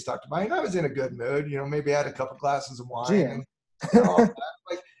 Just give me a stock to buy. And I was in a good mood. Maybe I had a couple glasses of wine. And,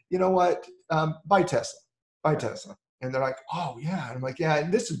 like, you know what? Buy Tesla. Buy Tesla. And they're like, oh, yeah. And I'm like, yeah.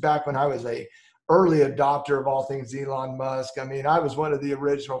 And this is back when I was a early adopter of all things Elon Musk. I mean, I was one of the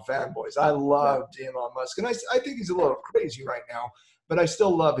original fanboys. I loved Elon Musk. And I think he's a little crazy right now, but I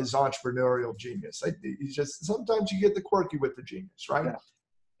still love his entrepreneurial genius. He's just, sometimes you get the quirky with the genius, right? Yeah.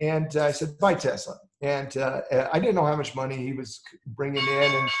 And I said, buy Tesla. And I didn't know how much money he was bringing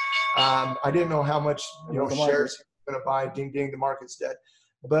in. And I didn't know how much shares he was going to buy. Ding, ding, the market's dead.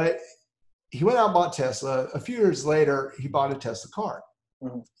 But he went out and bought Tesla. A few years later, he bought a Tesla car.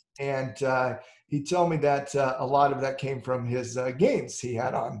 And he told me that a lot of that came from his gains he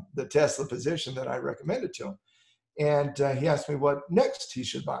had on the Tesla position that I recommended to him. And he asked me what next he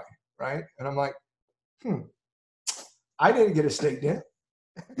should buy, right? And I'm like, I didn't get a steak dinner.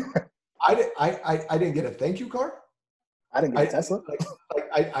 I didn't get a thank you card. I didn't get a Tesla.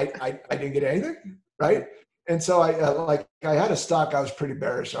 I didn't get anything, right? And so I had a stock I was pretty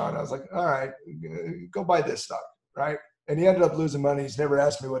bearish on. I was like, all right, go buy this stock, right? And he ended up losing money. He's never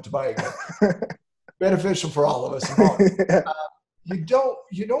asked me what to buy again. Beneficial for all of us involved. You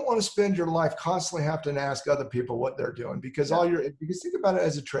don't want to spend your life constantly having to ask other people what they're doing because because think about it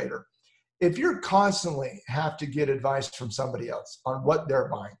as a trader. If you're constantly have to get advice from somebody else on what they're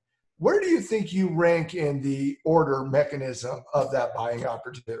buying, where do you think you rank in the order mechanism of that buying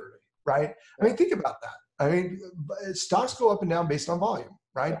opportunity, right? I mean, think about that. I mean, stocks go up and down based on volume,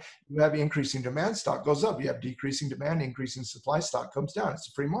 right? You have increasing demand, stock goes up. You have decreasing demand, increasing supply, stock comes down. It's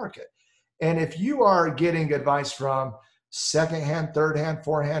a free market. And if you are getting advice from second hand, third hand,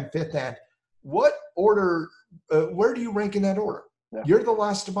 fourth hand, fifth hand, what order, where do you rank in that order? Yeah. You're the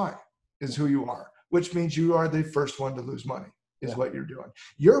last to buy is who you are, which means you are the first one to lose money is what you're doing.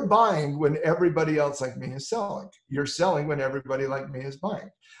 You're buying when everybody else like me is selling. You're selling when everybody like me is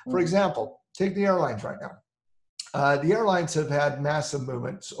buying. For example, take the airlines right now. The airlines have had massive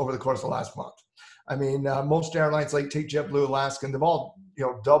movements over the course of the last month. I mean, most airlines, like take JetBlue, Alaska, and they've all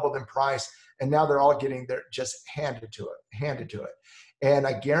doubled in price, and now they're all getting their just handed to it. And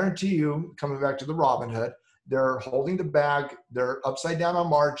I guarantee you, coming back to the Robinhood, they're holding the bag, they're upside down on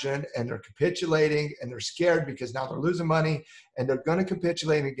margin, and they're capitulating, and they're scared because now they're losing money, and they're going to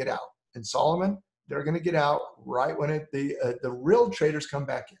capitulate and get out. And Solomon, they're going to get out right when the real traders come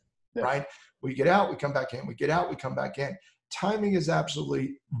back in, right? We get out, we come back in. We get out, we come back in. Timing is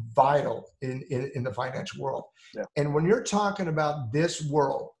absolutely vital in the financial world. Yeah. And when you're talking about this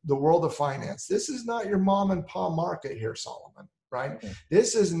world, the world of finance, this is not your mom and pop market here, Solomon, right? Okay.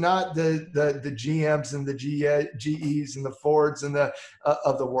 This is not the GMs and the GEs and the Fords and the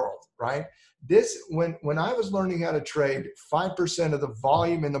of the world, right? This, when I was learning how to trade, 5% of the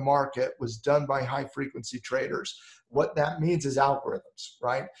volume in the market was done by high frequency traders. What that means is algorithms,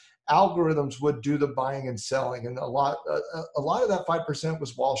 right? Algorithms would do the buying and selling, and a lot of that 5%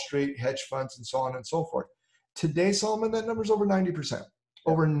 was Wall Street, hedge funds, and so on and so forth. Today, Solomon, that number's over 90%.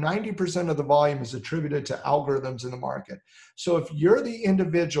 Over 90% of the volume is attributed to algorithms in the market. So if you're the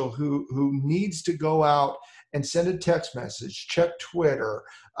individual who needs to go out and send a text message, check Twitter,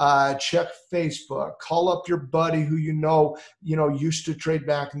 check Facebook, call up your buddy who used to trade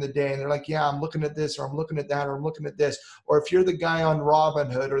back in the day, and they're like, yeah, I'm looking at this, or I'm looking at that, or I'm looking at this. Or if you're the guy on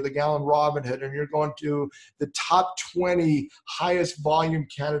Robinhood or the gal on Robinhood, and you're going to the top 20 highest volume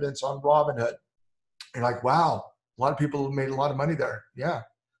candidates on Robinhood, you're like, wow, a lot of people have made a lot of money there. Yeah.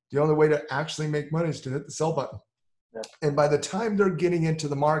 The only way to actually make money is to hit the sell button. Yeah. And by the time they're getting into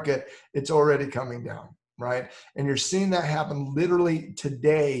the market, it's already coming down. Right. And you're seeing that happen literally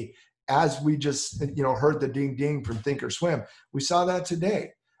today as we just, heard the ding ding from Thinkorswim. We saw that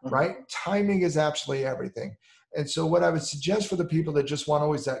today, right? Timing is absolutely everything. And so what I would suggest for the people that just want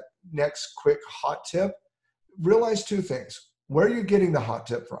always that next quick hot tip, realize two things. Where are you getting the hot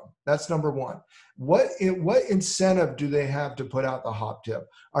tip from? That's number one. What incentive do they have to put out the hot tip?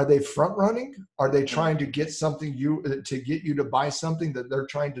 Are they front running? Are they trying to get something to get you to buy something that they're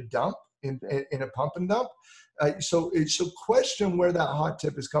trying to dump in a pump and dump? So question where that hot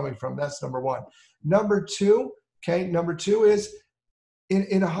tip is coming from. That's number one. Number two is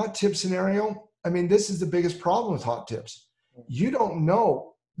in a hot tip scenario. I mean, this is the biggest problem with hot tips. You don't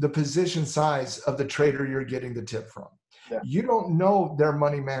know the position size of the trader you're getting the tip from. Yeah. You don't know their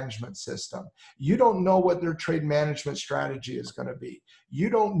money management system. You don't know what their trade management strategy is going to be. You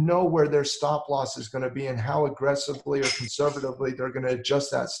don't know where their stop loss is going to be and how aggressively or conservatively they're going to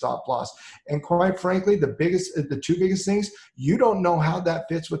adjust that stop loss. And quite frankly, the two biggest things, you don't know how that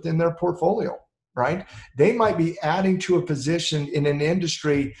fits within their portfolio, right? They might be adding to a position in an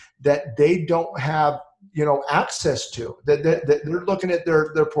industry that they don't have access to, that they're looking at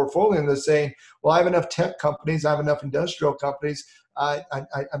their portfolio and they're saying, well, I have enough tech companies, I have enough industrial companies.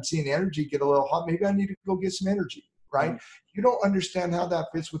 I'm seeing energy get a little hot. Maybe I need to go get some energy, right? You don't understand how that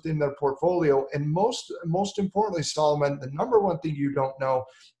fits within their portfolio. And most importantly, Solomon, the number one thing you don't know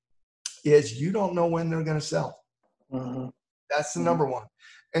is you don't know when they're going to sell. Mm-hmm. That's the number one.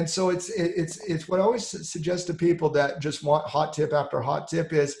 And so it's what I always suggest to people that just want hot tip after hot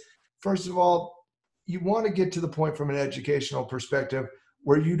tip is, first of all, you want to get to the point from an educational perspective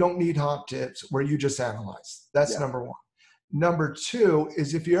where you don't need hot tips, where you just analyze. That's number one. Number two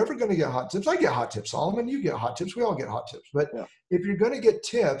is, if you're ever going to get hot tips, I get hot tips, Solomon, you get hot tips, we all get hot tips. But if you're going to get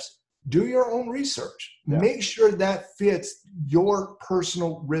tips, do your own research. Make sure that fits your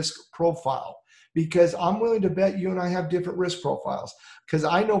personal risk profile, because I'm willing to bet you and I have different risk profiles. Because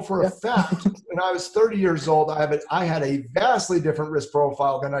I know for a fact, when I was 30 years old, I had a vastly different risk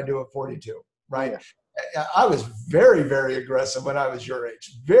profile than I do at 42. Right. I was very, very aggressive when I was your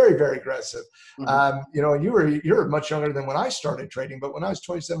age. Very, very aggressive. Mm-hmm. And you're much younger than when I started trading. But when I was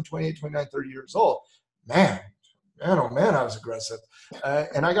 27, 28, 29, 30 years old, man, I was aggressive.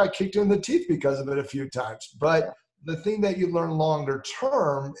 And I got kicked in the teeth because of it a few times. But the thing that you learn longer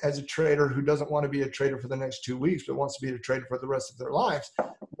term as a trader who doesn't want to be a trader for the next 2 weeks, but wants to be a trader for the rest of their lives,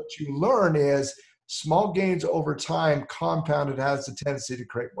 what you learn is small gains over time compounded has the tendency to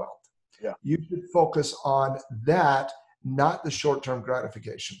create wealth. Yeah. You should focus on that, not the short-term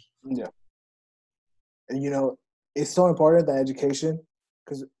gratification. Yeah. And, it's so important, that education,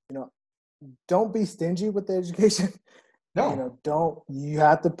 because, don't be stingy with the education. No. You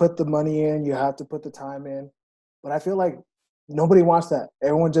have to put the money in, you have to put the time in. But I feel like nobody wants that.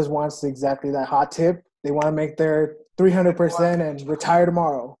 Everyone just wants exactly that hot tip. They want to make their 300% and retire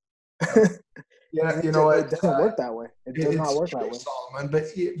tomorrow. It doesn't work that way. It does not work that way. Solomon,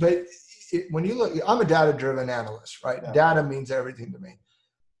 but when you look, I'm a data-driven analyst, right? Yeah. Data means everything to me.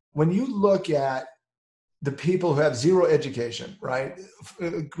 When you look at the people who have zero education, right?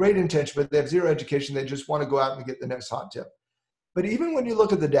 Great intention, but they have zero education. They just want to go out and get the next hot tip. But even when you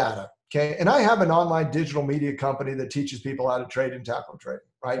look at the data, okay, and I have an online digital media company that teaches people how to trade and tackle trading,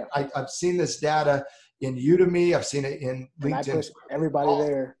 right? Yeah. I've seen this data in Udemy. I've seen it in LinkedIn. And I push everybody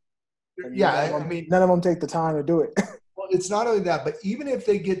there. Yeah, none of them take the time to do it. Well, it's not only that, but even if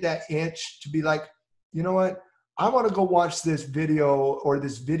they get that itch to be like, you know what, I want to go watch this video or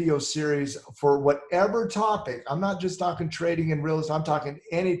this video series for whatever topic. I'm not just talking trading and real estate. I'm talking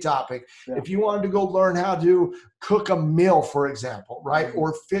any topic. Yeah. If you wanted to go learn how to cook a meal, for example, right? Mm-hmm.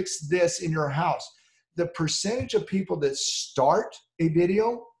 Or fix this in your house, the percentage of people that start a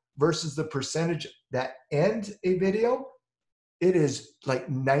video versus the percentage that end a video, it is like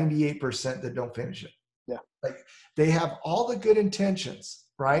 98% that don't finish it. Yeah. Like they have all the good intentions,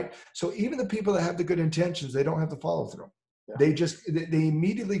 right? So even the people that have the good intentions, they don't have to follow through. Yeah. They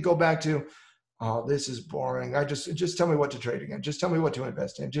immediately go back to, oh, this is boring. Just tell me what to trade again. Just tell me what to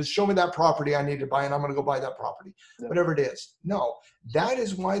invest in. Just show me that property I need to buy and I'm going to go buy that property, whatever it is. No, that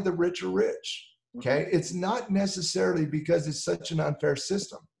is why the rich are rich. Okay. Mm-hmm. It's not necessarily because it's such an unfair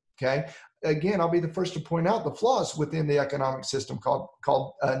system. Okay. Again, I'll be the first to point out the flaws within the economic system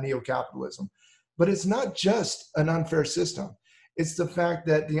called neo-capitalism. But it's not just an unfair system. It's the fact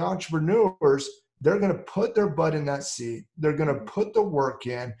that the entrepreneurs, they're going to put their butt in that seat. They're going to put the work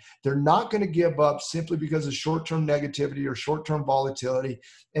in. They're not going to give up simply because of short-term negativity or short-term volatility.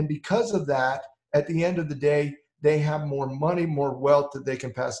 And because of that, at the end of the day, they have more money, more wealth that they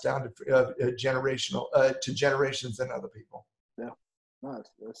can pass down to generations than other people. Yeah, no,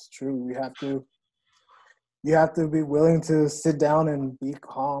 that's true. You have to be willing to sit down and be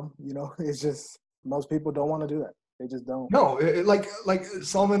calm. It's just most people don't want to do that. They just don't. No, like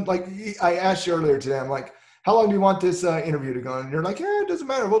Solomon, like I asked you earlier today, I'm like, how long do you want this interview to go? And you're like, yeah, it doesn't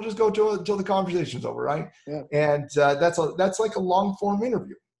matter. We'll just go till the conversation's over, right? Yeah. And that's like a long form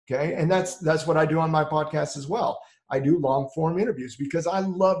interview. Okay. And that's what I do on my podcast as well. I do long form interviews because I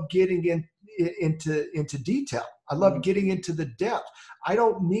love getting into detail. I love getting into the depth. I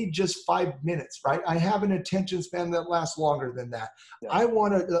don't need just 5 minutes, right? I have an attention span that lasts longer than that. Yeah. I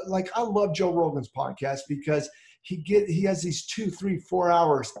love Joe Rogan's podcast because he has these 2, 3, 4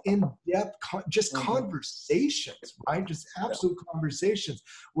 hours in depth, conversations, right? Just absolute conversations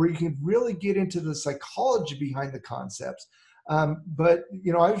where you can really get into the psychology behind the concepts. But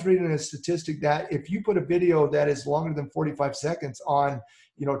I was reading a statistic that if you put a video that is longer than 45 seconds on,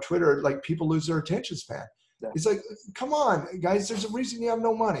 Twitter, like people lose their attention span. Yeah. It's like, come on, guys, there's a reason you have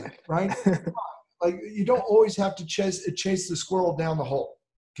no money, right? Like you don't always have to chase the squirrel down the hole.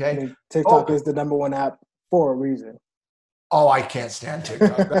 Okay. I mean, TikTok is the #1 app for a reason. Oh, I can't stand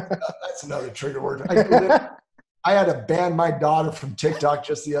TikTok. That's another trigger word. I had to ban my daughter from TikTok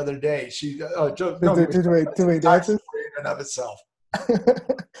just the other day. She too many dances in and of itself.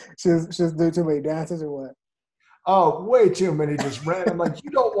 she's doing too many dances or what? Oh, way too many just random. Like, you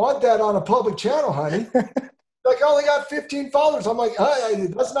don't want that on a public channel, honey. Like, I only got 15 followers. I'm like,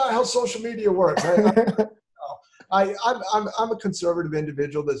 that's not how social media works. I'm a conservative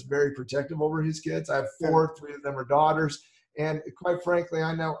individual that's very protective over his kids. I have 4, 3 of them are daughters. And quite frankly,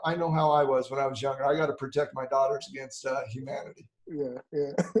 I know how I was when I was younger. I got to protect my daughters against humanity. Yeah.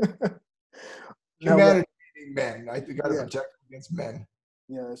 Humanity meaning men. I got to protect them against men.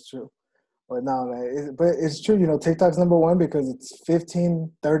 Yeah, that's true. But no, man, but it's true. TikTok's #1 because it's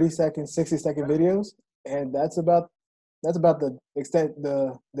 15, 30-second, 60-second videos, and that's about the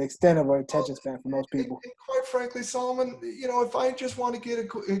extent of our attention span for most people. And quite frankly, Solomon, if I just want to get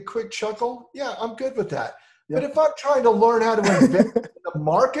a quick chuckle, yeah, I'm good with that. Yeah. But if I'm trying to learn how to invest in the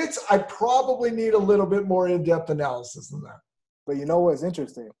markets, I probably need a little bit more in-depth analysis than that. But you know what's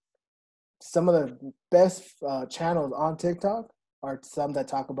interesting? Some of the best channels on TikTok are some that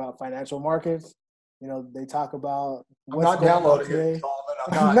talk about financial markets. They talk about what's I'm not downloading it,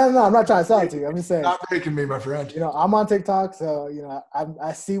 Solomon. No, I'm not trying to sell it to you. I'm just saying. Not breaking me, my friend. I'm on TikTok, so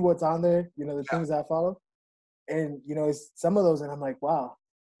I see what's on there. The things I follow, and it's some of those, and I'm like, wow,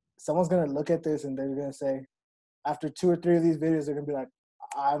 someone's gonna look at this and they're gonna say, after 2 or 3 of these videos, they're gonna be like,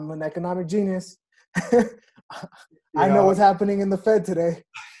 I'm an economic genius. I know what's happening in the Fed today.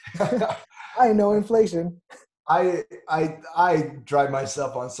 I know inflation. I drive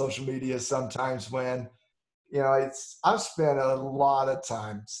myself on social media sometimes when, I've spent a lot of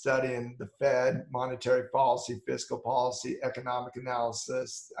time studying the Fed, monetary policy, fiscal policy, economic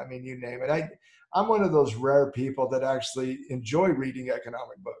analysis. I mean, you name it. I'm one of those rare people that actually enjoy reading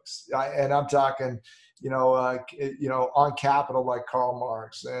economic books. And I'm talking, On Capital by Karl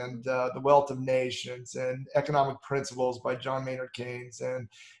Marx, and The Wealth of Nations, and Economic Principles by John Maynard Keynes, and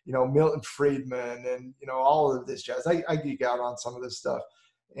Milton Friedman, and all of this jazz. I geek out on some of this stuff,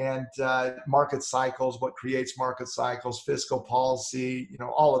 and market cycles, what creates market cycles, fiscal policy,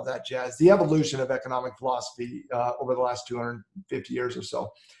 all of that jazz. The evolution of economic philosophy over the last 250 years or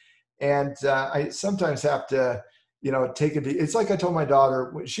so, and I sometimes have to. It's like I told my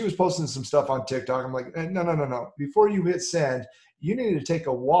daughter when she was posting some stuff on TikTok. I'm like, no. Before you hit send, you need to take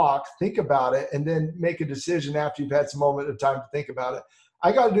a walk, think about it, and then make a decision after you've had some moment of time to think about it.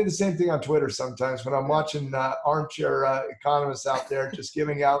 I got to do the same thing on Twitter sometimes when I'm watching armchair economists out there just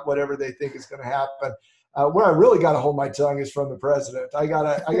giving out whatever they think is going to happen. Where I really got to hold my tongue is from the president. I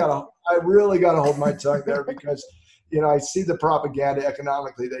really got to hold my tongue there because I see the propaganda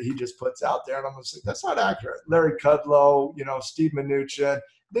economically that he just puts out there, and I'm just like, that's not accurate. Larry Kudlow, Steve Mnuchin,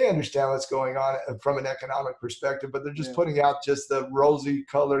 they understand what's going on from an economic perspective, but they're just putting out just the rosy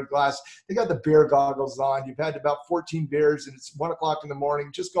colored glass. They got the beer goggles on. You've had about 14 beers and it's 1 o'clock in the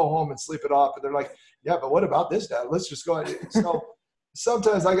morning. Just go home and sleep it off. And they're like, yeah, but what about this, Dad? Let's just go ahead. So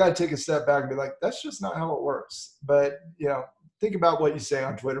sometimes I got to take a step back and be like, that's just not how it works. But, think about what you say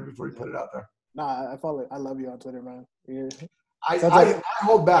on Twitter before you put it out there. Nah, I follow it. I love you on Twitter, man. I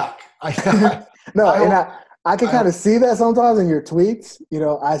hold back. I can kind of see that sometimes in your tweets.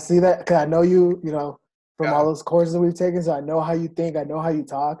 I see that because I know you, from all those courses that we've taken. So I know how you think. I know how you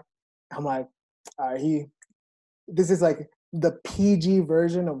talk. I'm like, all right, this is like the PG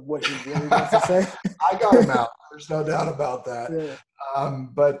version of what he really wants to say. I got him out. There's no doubt about that. Yeah.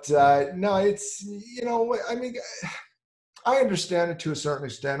 No, it's, I mean, I understand it to a certain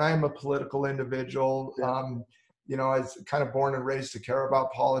extent. I am a political individual. Yeah. I was kind of born and raised to care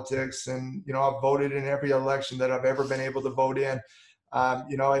about politics, and I've voted in every election that I've ever been able to vote in. I'm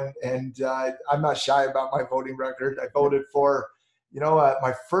not shy about my voting record. I voted for,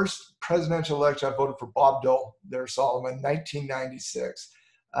 My first presidential election, I voted for Bob Dole, there, Solomon, 1996.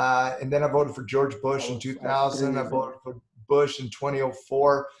 And then I voted for George Bush in 2000. I voted for Bush in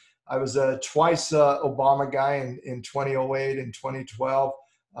 2004. I was a twice Obama guy in 2008 and 2012.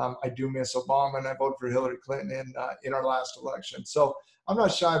 I do miss Obama, and I voted for Hillary Clinton in our last election. So I'm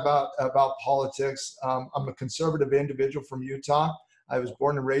not shy about politics. I'm a conservative individual from Utah. I was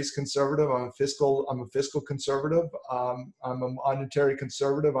born and raised conservative. I'm a fiscal conservative. I'm a monetary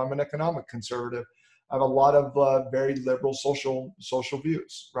conservative. I'm an economic conservative. I have a lot of very liberal social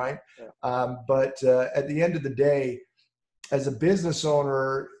views, right? Yeah. But at the end of the day, as a business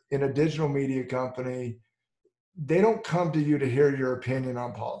owner in a digital media company, they don't come to you to hear your opinion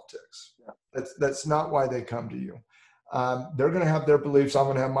on politics. Yeah. That's not why they come to you. They're going to have their beliefs. I'm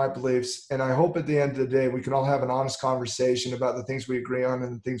going to have my beliefs. And I hope at the end of the day, we can all have an honest conversation about the things we agree on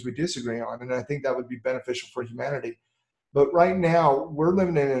and the things we disagree on. And I think that would be beneficial for humanity. But right now, we're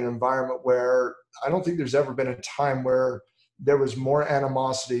living in an environment where I don't think there's ever been a time where there was more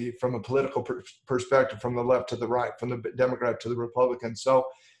animosity from a political perspective, from the left to the right, from the Democrat to the Republican. So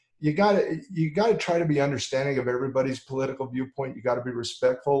you got to try to be understanding of everybody's political viewpoint. You got to be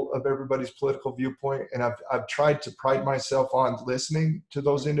respectful of everybody's political viewpoint. And I've tried to pride myself on listening to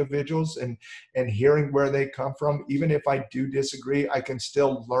those individuals and hearing where they come from. Even if I do disagree, I can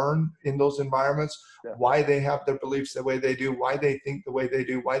still learn in those environments why they have their beliefs the way they do, why they think the way they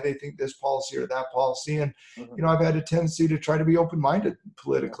do, why they think this policy or that policy. And, I've had a tendency to try to be open-minded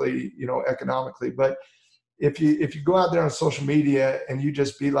politically, economically. But if you go out there on social media and you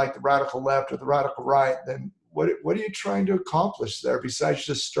just be like the radical left or the radical right, then what are you trying to accomplish there besides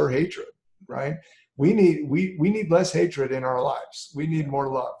just stir hatred, right? We need less hatred in our lives. We need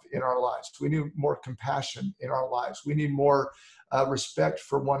more love in our lives. We need more compassion in our lives. We need more respect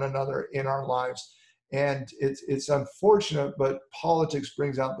for one another in our lives. And it's unfortunate, but politics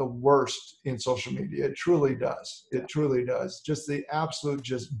brings out the worst in social media. It truly does. It truly does. Just the absolute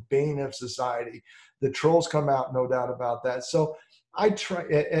bane of society. The trolls come out, no doubt about that. So I try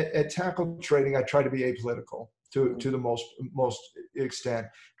at Tackle Trading, I try to be apolitical to the most extent.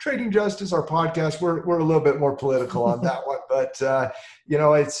 Trading Justice, our podcast, we're a little bit more political on that one. But I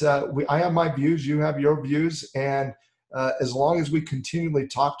have my views, you have your views, and as long as we continually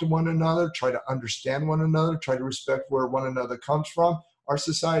talk to one another, try to understand one another, try to respect where one another comes from, our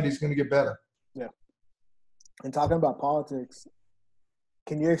society is going to get better. Yeah. And talking about politics,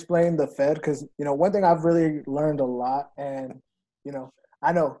 can you explain the Fed? Because, one thing I've really learned a lot, and,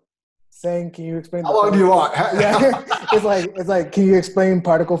 I know saying, can you explain? How long do you want? Yeah. It's like, can you explain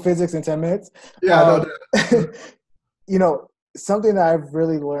particle physics in 10 minutes? Yeah. Something that I've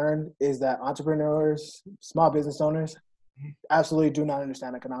really learned is that entrepreneurs, small business owners, absolutely do not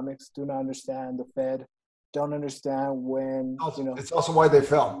understand economics, do not understand the Fed, don't understand when, It's also why they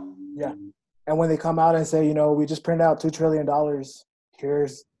fell. Yeah. And when they come out and say, we just printed out $2 trillion,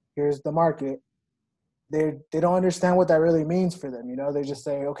 here's the market, they don't understand what that really means for them. They just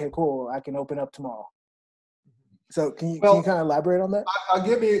say, okay, cool, I can open up tomorrow. So can you kind of elaborate on that? I'll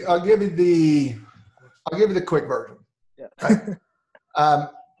give you the quick version. Yeah. Right?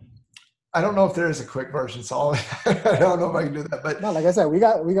 I don't know if there is a quick version, so I don't know if I can do that. But no, like I said, we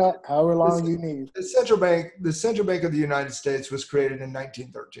got however long you need. The central bank of the United States was created in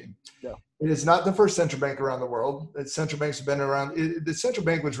 1913. Yeah. It is not the first central bank around the world. Central banks have been around. The central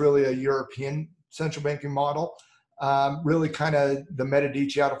bank was really a European central banking model, really kind of the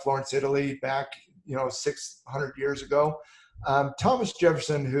Medici out of Florence, Italy, back 600 years ago. Thomas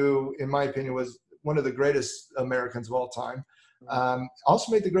Jefferson, who in my opinion was one of the greatest Americans of all time,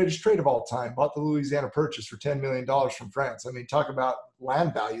 also made the greatest trade of all time, bought the Louisiana Purchase for $10 million from France. I mean, talk about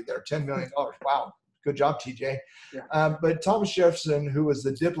land value there, $10 million. Wow. Good job, TJ. Yeah. But Thomas Jefferson, who was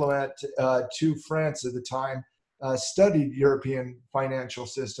the diplomat to France at the time, studied European financial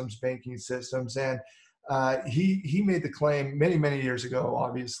systems, banking systems. And he made the claim many, many years ago,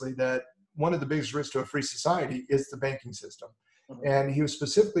 obviously, that one of the biggest risks to a free society is the banking system. And he was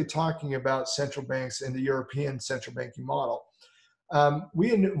specifically talking about central banks and the European central banking model.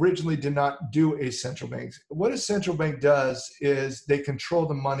 We originally did not do a central bank. What a central bank does is they control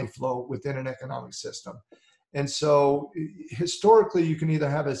the money flow within an economic system. And so historically, you can either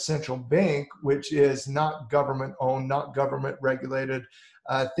have a central bank, which is not government owned, not government regulated.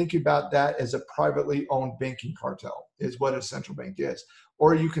 Think about that as a privately owned banking cartel is what a central bank is.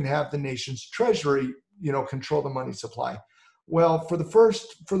 Or you can have the nation's treasury, control the money supply. Well, for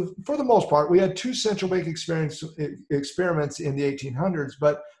the most part, we had two central bank experiments in the 1800s,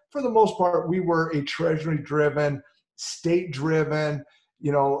 but for the most part, we were a treasury-driven, state-driven,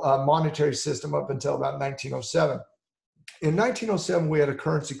 monetary system up until about 1907. in 1907, we had a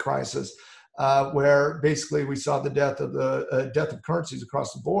currency crisis where basically we saw the death of currencies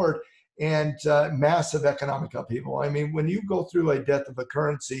across the board and massive economic upheaval. I mean, when you go through a death of a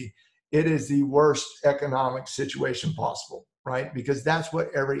currency, it is the worst economic situation possible, right? Because that's what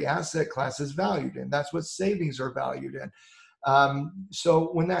every asset class is valued in. That's what savings are valued in. So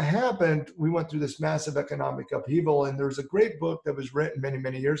when that happened, we went through this massive economic upheaval, and there's a great book that was written many,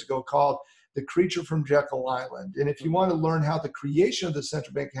 many years ago called The Creature from Jekyll Island. And if you want to learn how the creation of the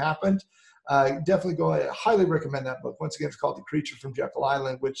central bank happened, definitely go ahead. I highly recommend that book. Once again, it's called The Creature from Jekyll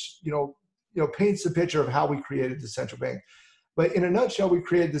Island, which, paints the picture of how we created the central bank. But in a nutshell, we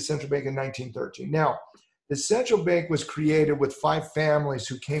created the central bank in 1913. Now, the central bank was created with 5 families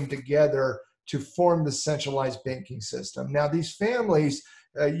who came together to form the centralized banking system. Now, these families,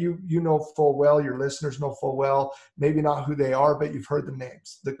 you know full well, your listeners know full well, maybe not who they are, but you've heard the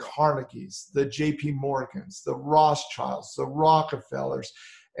names: the Carnegies, the JP Morgans, the Rothschilds, the Rockefellers,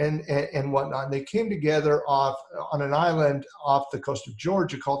 and whatnot. And they came together on an island off the coast of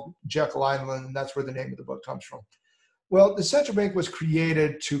Georgia called Jekyll Island, and that's where the name of the book comes from. Well, the central bank was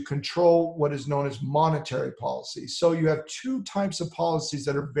created to control what is known as monetary policy. So you have 2 types of policies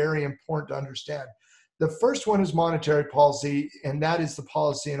that are very important to understand. The first one is monetary policy, and that is the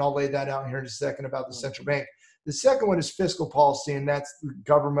policy, and I'll lay that out here in a second about the central bank. The second one is fiscal policy, and that's the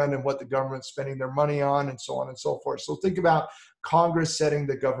government and what the government's spending their money on, and so on and so forth. So think about Congress setting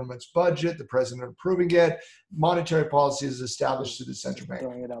the government's budget, the president approving it. Monetary policy is established through the central bank.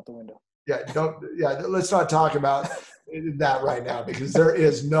 Throwing it out the window. Let's not talk about that right now, because there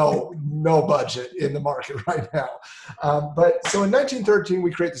is no budget in the market right now. But so in 1913,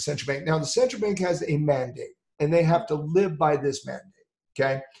 we create the central bank. Now, the central bank has a mandate, and they have to live by this mandate,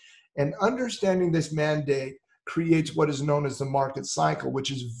 okay? And understanding this mandate creates what is known as the market cycle,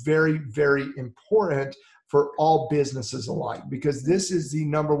 which is very, very important for all businesses alike, because this is the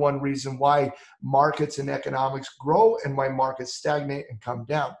number one reason why markets and economics grow and why markets stagnate and come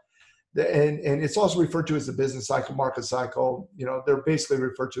down. And it's also referred to as the business cycle, market cycle. They're basically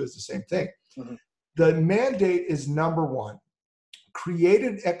referred to as the same thing. Mm-hmm. The mandate is number one: create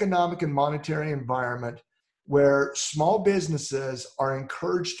an economic and monetary environment where small businesses are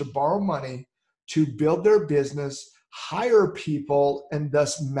encouraged to borrow money to build their business, hire people, and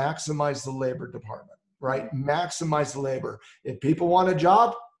thus maximize the labor department, right? Maximize the labor. If people want a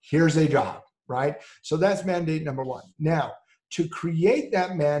job, here's a job, right? So that's mandate number one. Now, to create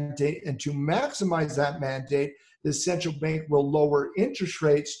that mandate and to maximize that mandate, the central bank will lower interest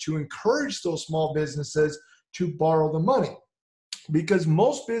rates to encourage those small businesses to borrow the money. Because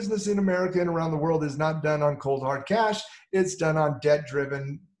most business in America and around the world is not done on cold hard cash, it's done on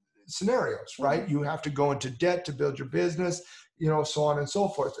debt-driven scenarios, right? You have to go into debt to build your business, so on and so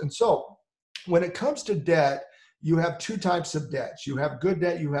forth. And so when it comes to debt, you have 2 types of debts. You have good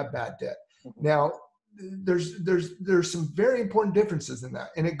debt, you have bad debt. Now, there's some very important differences in that,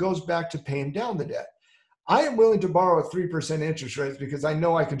 and it goes back to paying down the debt. I am willing to borrow at 3% interest rates because I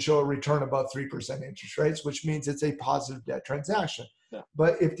know I can show a return above 3% interest rates, which means it's a positive debt transaction. Yeah.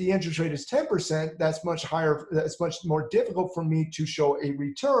 But if the interest rate is 10%, that's much higher. That's much more difficult for me to show a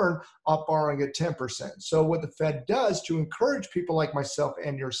return off borrowing at 10%. So what the Fed does to encourage people like myself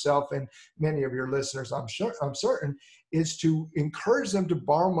and yourself and many of your listeners, I'm certain, is to encourage them to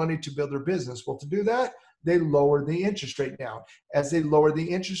borrow money to build their business. Well, to do that, they lower the interest rate down. As they lower the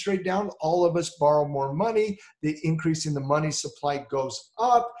interest rate down, all of us borrow more money. The increase in the money supply goes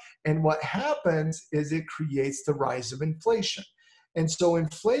up. And what happens is it creates the rise of inflation. And so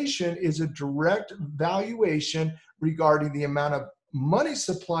inflation is a direct valuation regarding the amount of money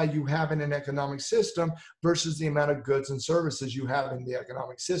supply you have in an economic system versus the amount of goods and services you have in the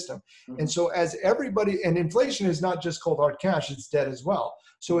economic system. And so as everybody, and inflation is not just cold hard cash, it's debt as well.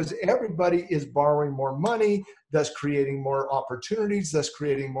 So as everybody is borrowing more money, thus creating more opportunities, thus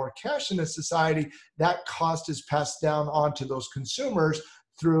creating more cash in a society, that cost is passed down onto those consumers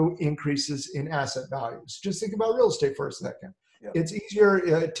through increases in asset values. Just think about real estate for a second. Yep. It's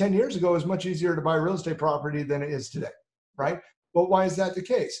easier, 10 years ago, it was much easier to buy real estate property than it is today, right? Well, why is that the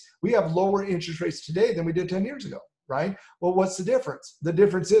case? We have lower interest rates today than we did 10 years ago, right? Well, what's the difference? The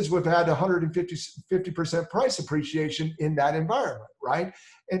difference is we've had 150% price appreciation in that environment, right?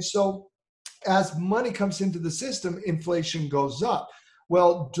 And so as money comes into the system, inflation goes up.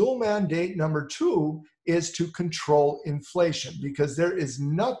 Well, dual mandate number 2 is to control inflation, because there is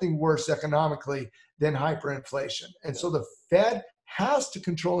nothing worse economically than hyperinflation. And so the Fed has to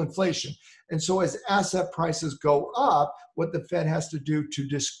control inflation. And so as asset prices go up, what the Fed has to do to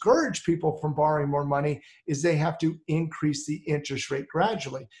discourage people from borrowing more money is they have to increase the interest rate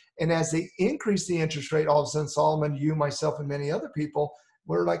gradually. And as they increase the interest rate, all of a sudden, Solomon, you, myself, and many other people,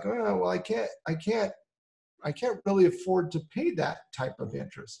 we're like, oh, well, I can't really afford to pay that type of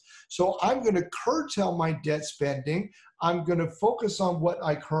interest. So I'm going to curtail my debt spending. I'm going to focus on what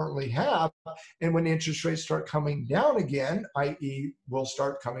I currently have. And when interest rates start coming down again, i.e. we'll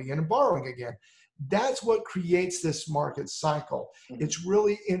start coming in and borrowing again. That's what creates this market cycle. It's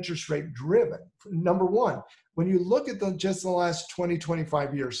really interest rate driven. Number one, when you look at just the last 20,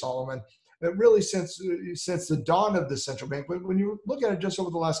 25 years, Solomon, really since the dawn of the central bank, when you look at it just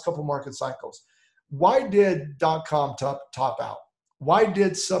over the last couple market cycles, why did .com top out? Why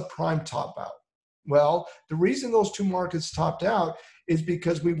did subprime top out? Well, the reason those two markets topped out is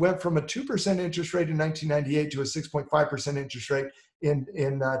because we went from a 2% interest rate in 1998 to a 6.5% interest rate in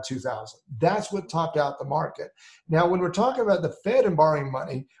 2000. That's what topped out the market. Now, when we're talking about the Fed and borrowing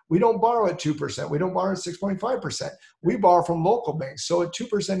money, we don't borrow at 2%. We don't borrow at 6.5%. We borrow from local banks. So at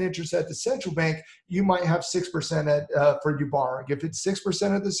 2% interest at the central bank, you might have 6% for you borrowing. If it's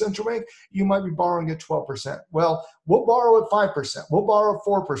 6% at the central bank, you might be borrowing at 12%. Well, we'll borrow at 5%. We'll borrow at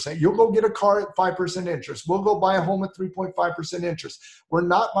 4%. You'll go get a car at 5% interest. We'll go buy a home at 3.5% interest. We're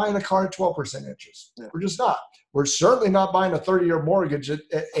not buying a car at 12% interest. Yeah. We're just not. We're certainly not buying a 30-year mortgage at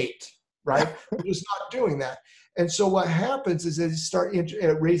 8, right? We're just not doing that. And so what happens is as you start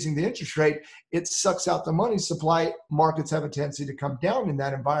raising the interest rate, it sucks out the money supply. Markets have a tendency to come down in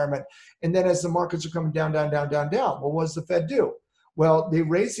that environment. And then as the markets are coming down, well, what does the Fed do? Well, they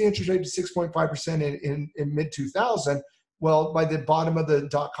raised the interest rate to 6.5% in mid-2000. Well, by the bottom of the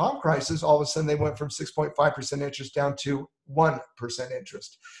dot-com crisis, all of a sudden they went from 6.5% interest down to 1%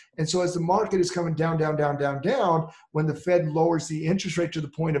 interest. And so as the market is coming down, when the Fed lowers the interest rate to the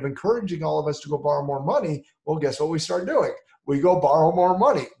point of encouraging all of us to go borrow more money, well, guess what we start doing? We go borrow more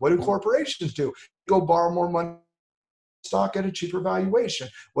money. What do corporations do? Go borrow more money. Stock at a cheaper valuation.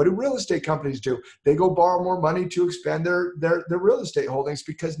 What do real estate companies do? They go borrow more money to expand their real estate holdings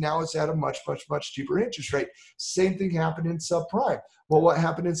because now it's at a much cheaper interest rate. Same thing happened in subprime. Well, what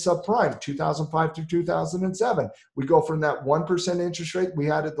happened in subprime? 2005 through 2007. We go from that 1% interest rate we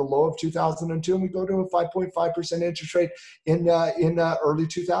had at the low of 2002, and we go to a 5.5% interest rate in early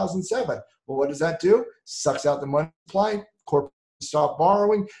 2007. Well, what does that do? Sucks out the money supply. Corporations stop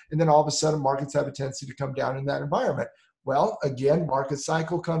borrowing, and then all of a sudden markets have a tendency to come down in that environment. Well, again, market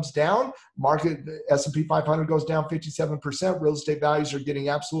cycle comes down. S&P 500 goes down 57%. Real estate values are getting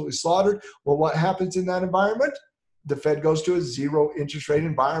absolutely slaughtered. Well, what happens in that environment? The Fed goes to a zero interest rate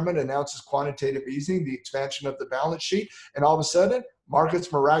environment, announces quantitative easing, the expansion of the balance sheet, and all of a sudden,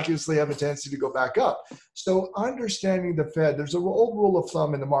 markets miraculously have a tendency to go back up. So understanding the Fed, there's an old rule of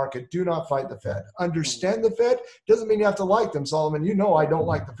thumb in the market: do not fight the Fed. Understand the Fed doesn't mean you have to like them, Solomon. You know I don't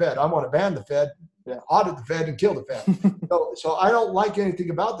like the Fed. I want to ban the Fed. Yeah. Audit the Fed and kill the Fed. So I don't like anything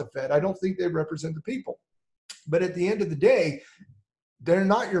about the Fed. I don't think they represent the people. But at the end of the day, they're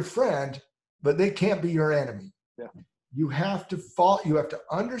not your friend, but they can't be your enemy. Yeah. You have to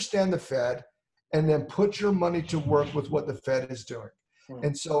understand the Fed and then put your money to work with what the Fed is doing.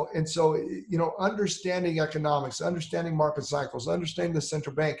 And so, understanding economics, understanding market cycles, understanding the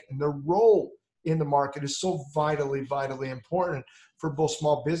central bank and their role in the market is so vitally important for both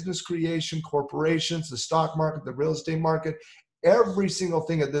small business creation, corporations, the stock market, the real estate market. Every single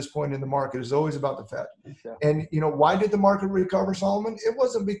thing at this point in the market is always about the Fed. Yeah. And why did the market recover, Solomon? It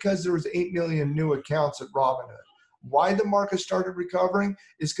wasn't because there was 8 million new accounts at Robinhood. Why the market started recovering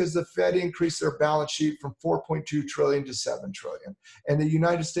is because the Fed increased their balance sheet from 4.2 trillion to 7 trillion. And the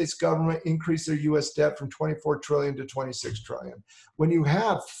United States government increased their US debt from 24 trillion to 26 trillion. When you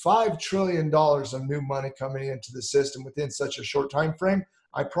have $5 trillion of new money coming into the system within such a short time frame,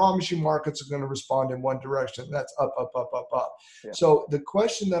 I promise you markets are going to respond in one direction. That's up. Yeah. So the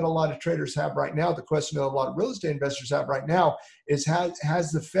question that a lot of traders have right now, the question that a lot of real estate investors have right now is,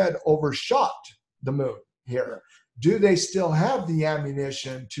 has the Fed overshot the moon here? Yeah. Do they still have the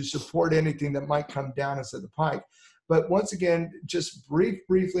ammunition to support anything that might come down us at the pike? But once again, just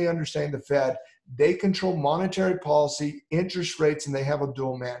briefly understanding the Fed, they control monetary policy, interest rates, and they have a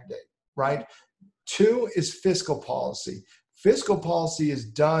dual mandate, right? 2 is fiscal policy. Fiscal policy is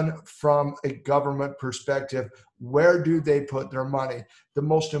done from a government perspective. Where do they put their money? The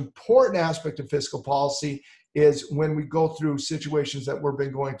most important aspect of fiscal policy is when we go through situations that we've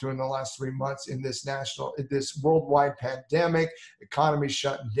been going through in the last 3 months in this worldwide pandemic, economy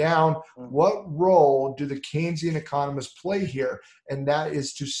shutting down. What role do the Keynesian economists play here? And that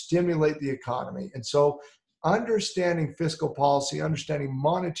is to stimulate the economy. And so understanding fiscal policy, understanding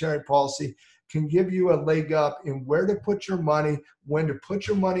monetary policy can give you a leg up in where to put your money, when to put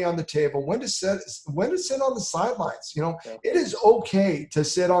your money on the table, when to sit on the sidelines. You know, it is okay to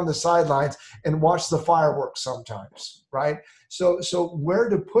sit on the sidelines and watch the fireworks sometimes, right? So where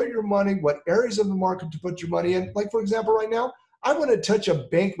to put your money, what areas of the market to put your money in. Like, for example, right now, I wouldn't touch a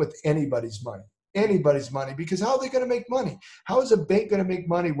bank with anybody's money, because how are they going to make money? How is a bank going to make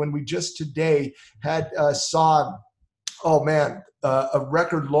money when we just today saw a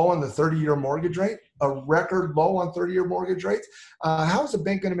record low on the 30-year mortgage rate, how is a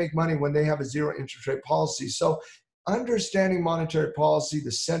bank going to make money when they have a zero interest rate policy? So understanding monetary policy,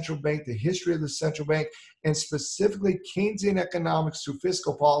 the central bank, the history of the central bank, and specifically Keynesian economics through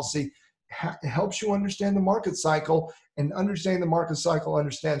fiscal policy helps you understand the market cycle, and understanding the market cycle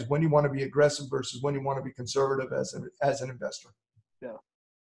understands when you want to be aggressive versus when you want to be conservative as an investor. Yeah.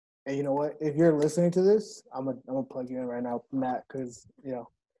 And you know what? If you're listening to this, I'm gonna plug you in right now, Matt, because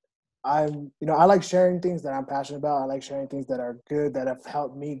I like sharing things that I'm passionate about. I like sharing things that are good, that have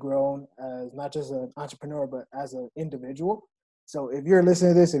helped me grow as not just an entrepreneur, but as an individual. So if you're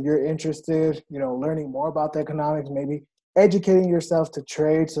listening to this, if you're interested, learning more about the economics, maybe educating yourself to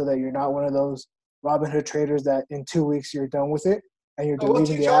trade so that you're not one of those Robinhood traders that in 2 weeks you're done with it and you're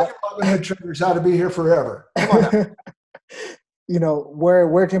deleting the app. We'll teach all you Robinhood traders how to be here forever. Come on now.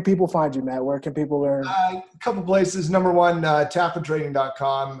 Where can people find you, Matt? Where can people learn? A couple places. Number one,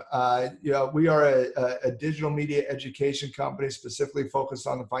 tackletrading.com. We are a digital media education company specifically focused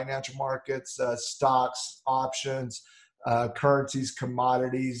on the financial markets, stocks, options, currencies,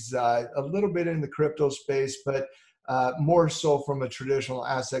 commodities, a little bit in the crypto space, but more so from a traditional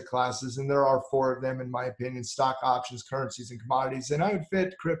asset classes. And there are 4 of them, in my opinion: stock, options, currencies, and commodities. And I would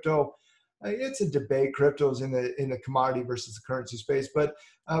fit crypto. It's a debate. Crypto's in the commodity versus the currency space, but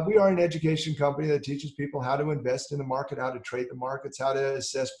we are an education company that teaches people how to invest in the market, how to trade the markets, how to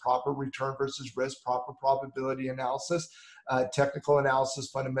assess proper return versus risk, proper probability analysis, technical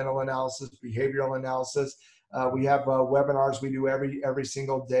analysis, fundamental analysis, behavioral analysis. We have webinars we do every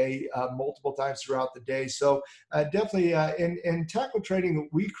single day, multiple times throughout the day. So definitely in tackle trading,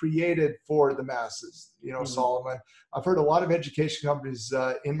 we created for the masses, Solomon. I've heard a lot of education companies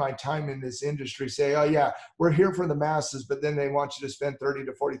in my time in this industry say, oh yeah, we're here for the masses, but then they want you to spend $30,000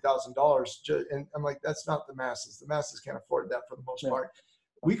 to $40,000. And I'm like, that's not the masses. The masses can't afford that for the most part.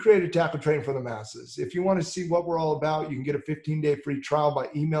 We created Tackle Trading for the masses. If you want to see what we're all about, you can get a 15-day free trial by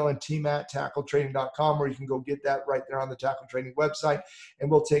emailing team@tackletrading.com, or you can go get that right there on the Tackle Trading website,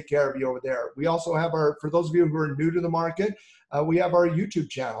 and we'll take care of you over there. We also have for those of you who are new to the market, we have our YouTube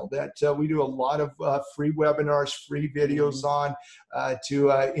channel that we do a lot of free webinars, free videos on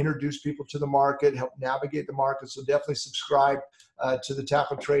to introduce people to the market, help navigate the market. So definitely subscribe to the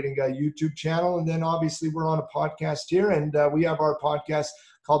Tackle Trading YouTube channel. And then obviously we're on a podcast here, and we have our podcast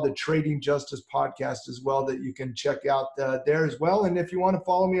called the Trading Justice Podcast as well that you can check out there as well. And if you want to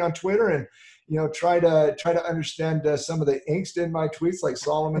follow me on Twitter and try to understand some of the angst in my tweets like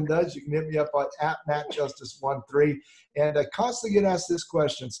Solomon does, you can hit me up at MattJustice13. And I constantly get asked this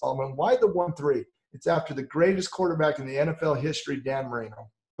question, Solomon: why the 1-3? It's after the greatest quarterback in the NFL history, Dan Marino.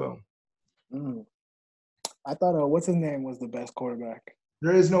 Boom. I thought what's his name was the best quarterback.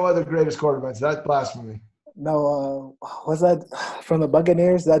 There is no other greatest quarterback. That's blasphemy. No, what's that from the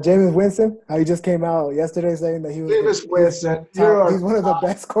Buccaneers? That Jameis Winston? How he just came out yesterday saying that he was Jameis Winston. He's one of the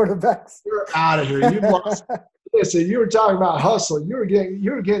best quarterbacks. You're out of here. You lost. Listen, you were talking about hustle. You were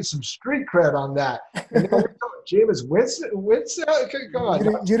getting some street cred on that. Jameis Winston. Come on.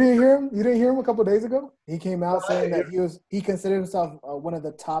 You didn't hear him? You didn't hear him a couple of days ago? He came out saying that he considered himself one of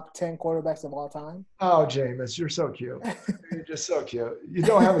the top 10 quarterbacks of all time. Oh, Jameis, you're so cute. You're just so cute. You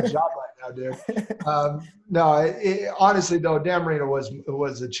don't have a job right now, dude. No, honestly though, Dan Marino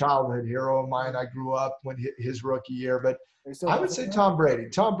was a childhood hero of mine. I grew up when his rookie year, but I would say Tom Brady.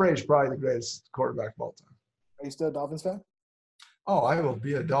 Tom Brady's probably the greatest quarterback of all time. Are you still a Dolphins fan? Oh, I will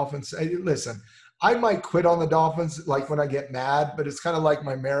be a Dolphins. Listen, I might quit on the Dolphins like when I get mad, but it's kind of like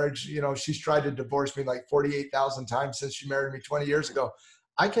my marriage. She's tried to divorce me like 48,000 times since she married me 20 years ago.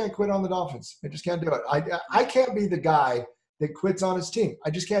 I can't quit on the Dolphins. I just can't do it. I can't be the guy that quits on his team.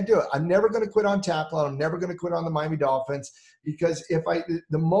 I just can't do it. I'm never going to quit on tackle. I'm never going to quit on the Miami Dolphins, because the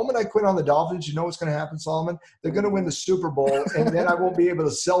moment I quit on the Dolphins, you know what's going to happen, Solomon? They're going to win the Super Bowl, and then I won't be able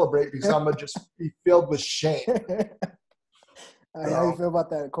to celebrate because I'm going to just be filled with shame. How do you feel about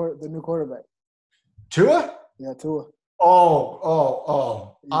the new quarterback? Tua? Yeah, Tua.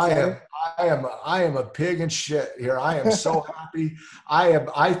 Oh! I am a pig in shit here. I am so happy.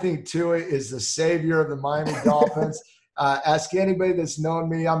 I think Tua is the savior of the Miami Dolphins. Ask anybody that's known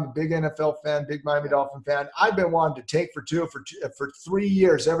me. I'm a big NFL fan, big Miami Dolphin fan. I've been wanting to take for 3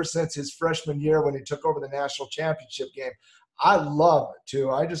 years, ever since his freshman year when he took over the national championship game. I love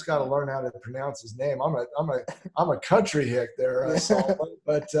Tua. I just got to learn how to pronounce his name. I'm a country hick there, Saul.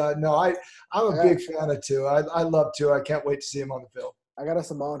 But no, I'm a big fan of Tua. I love Tua. I can't wait to see him on the field. I got a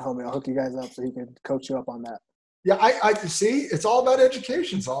Samoan homie. I'll hook you guys up so he can coach you up on that. Yeah, I see. It's all about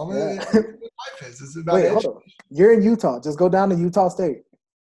education, Solomon. Yeah. Life is. It's about education. Hold on. You're in Utah. Just go down to Utah State.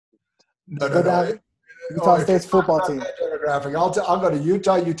 No. Utah State's football team. I'll go to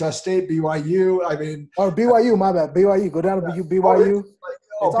Utah State, BYU. I mean, BYU. My bad. BYU. Go down to BYU.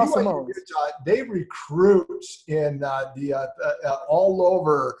 It's BYU, Utah, they recruit in all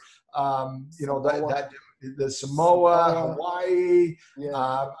over. The Samoa, Hawaii.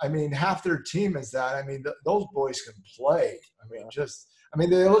 Yeah. I mean, half their team is that. I mean, those boys can play. I mean,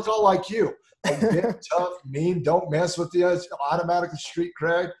 they look all like you. Like, big, tough, mean, don't mess with you. Automatically street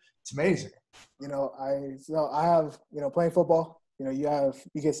cred. It's amazing. I have, playing football, you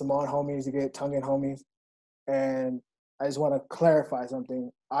get Samoan homies, you get Tongan homies. And I just want to clarify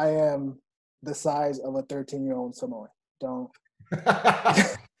something. I am the size of a 13-year-old Samoan. Don't.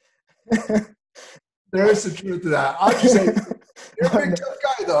 There is some truth to that. I'll just say, you're a big tough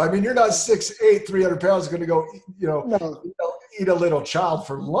guy, though. I mean, you're not 6'8", 300 pounds, going to go, eat a little child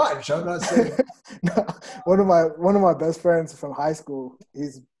for lunch. I'm not saying. No. One of my best friends from high school,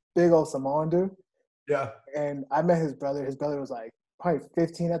 he's big old Samoan dude. Yeah. And I met his brother. His brother was like probably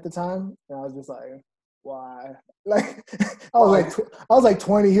 15 at the time, and I was just like, why? Like, I was like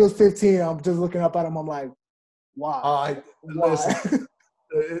 20. He was 15. I'm just looking up at him. I'm like, why? Listen.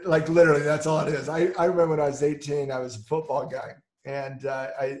 Like, literally, that's all it is. I remember when I was 18, I was a football guy, and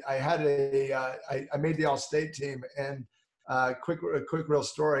I made the All-State team. And quick real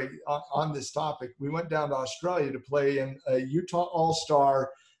story on this topic. We went down to Australia to play in a Utah All-Star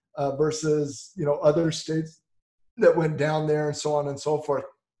versus other states that went down there, and so on and so forth.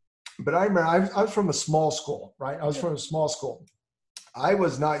 But I remember I was from a small school, right? I was from a small school. I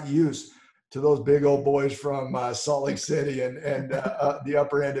was not used to those big old boys from Salt Lake City and the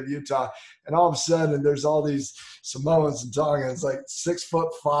upper end of Utah. And all of a sudden, there's all these Samoans and Tongans, like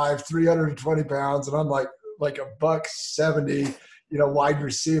 6'5", 320 pounds. And I'm like a $170, wide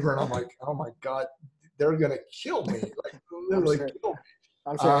receiver. And I'm like, oh my God, they're going to kill me. Like, literally kill me.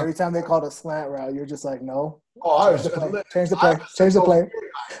 I'm sure every time they called a slant route, you're just like, no. Oh, I was change the play.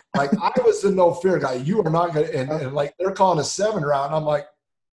 Like, I was the no fear guy. You are not going to, and like they're calling a 7 route. And I'm like,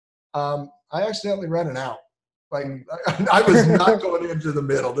 I accidentally ran an out. Like, I was not going into the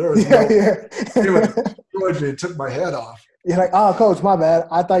middle. There was it took my head off. You're like, oh, coach, my bad.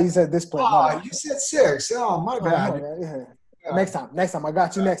 I thought you said this play. Oh, you said 6. Oh, my bad. Yeah. Next time. I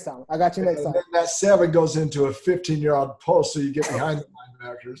got you next time. And then that 7 goes into a 15-year-old post, so you get behind the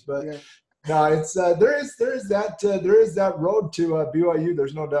linebackers. But no, it's there is that road to BYU.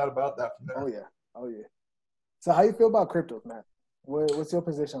 There's no doubt about that. From there. Oh yeah. So how you feel about cryptos, Matt? What's your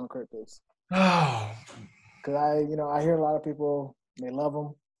position on cryptos? Oh, because I hear a lot of people, they love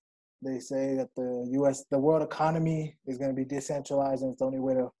them. They say that the world economy is going to be decentralized, and it's the only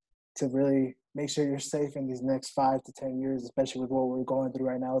way to really make sure you're safe in these next 5 to 10 years, especially with what we're going through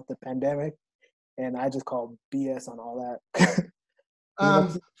right now with the pandemic. And I just call BS on all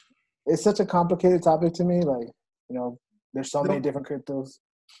that. It's such a complicated topic to me. Like, there's so many different cryptos.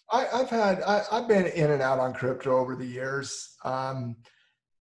 I've been in and out on crypto over the years. The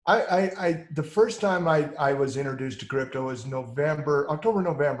first time I was introduced to crypto was October,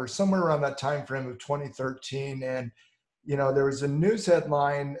 November, somewhere around that time frame of 2013. And, there was a news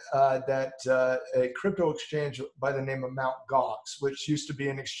headline that a crypto exchange by the name of Mt. Gox, which used to be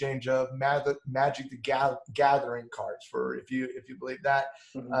an exchange of Magic the Gathering cards, for if you believe that,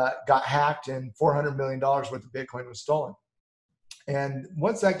 got hacked and $400 million worth of Bitcoin was stolen. And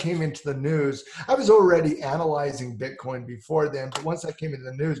once that came into the news, I was already analyzing Bitcoin before then, but once that came into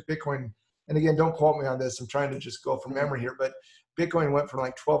the news, Bitcoin, and again, don't quote me on this, I'm trying to just go from memory here, but Bitcoin went from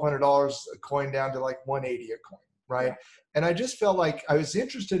like $1,200 a coin down to like $180 a coin, right? Yeah. And I just felt like I was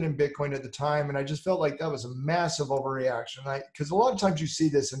interested in Bitcoin at the time, and I just felt like that was a massive overreaction. Because a lot of times you see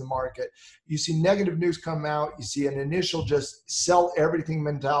this in the market. You see negative news come out, you see an initial just sell everything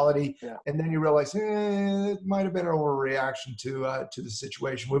mentality, and then you realize it might have been an overreaction to the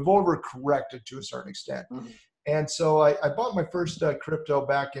situation. We've overcorrected to a certain extent. Mm-hmm. And so I bought my first crypto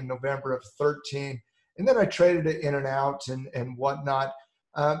back in November of 13, and then I traded it in and out and whatnot.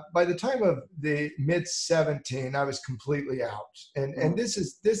 By the time of the mid-17, I was completely out. And this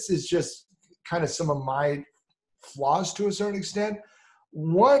is just kind of some of my flaws to a certain extent.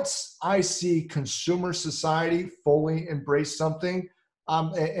 once I see consumer society fully embrace something,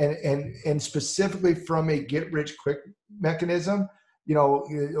 and specifically from a get rich quick mechanism,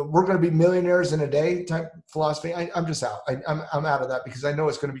 we're going to be millionaires in a day type philosophy. I'm just out. I'm out of that because I know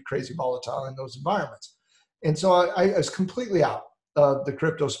it's going to be crazy volatile in those environments. And so I was completely out of the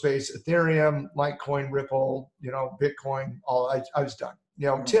crypto space, Ethereum, Litecoin, Ripple, Bitcoin, I was done.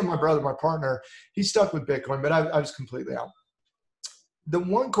 Tim, my brother, my partner, he stuck with Bitcoin, but I was completely out. The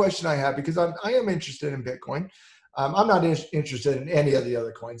one question I have, because I am interested in Bitcoin, I'm not interested in any of the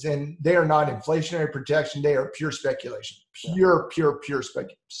other coins, and they are not inflationary protection. They are pure speculation, pure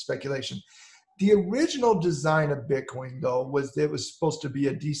speculation. The original design of Bitcoin, though, was that it was supposed to be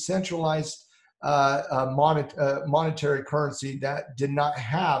a decentralized monetary currency that did not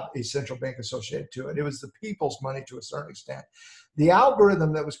have a central bank associated to it. It was the people's money to a certain extent. The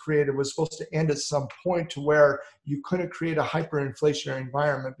algorithm that was created was supposed to end at some point to where you couldn't create a hyperinflationary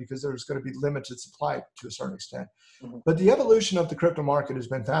environment because there was going to be limited supply to a certain extent. Mm-hmm. But the evolution of the crypto market has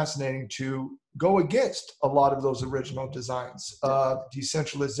been fascinating to go against a lot of those original designs.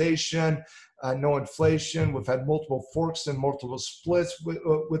 Decentralization, no inflation. We've had multiple forks and multiple splits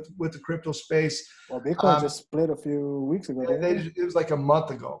with the crypto space. Well, Bitcoin just split a few weeks ago. It was like a month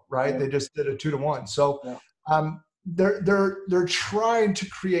ago, right? Yeah. They just did a 2-to-1. So they're trying to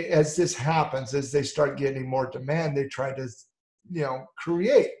create, as this happens, as they start getting more demand, they try to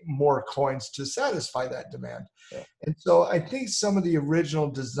create more coins to satisfy that demand. Yeah. And so I think some of the original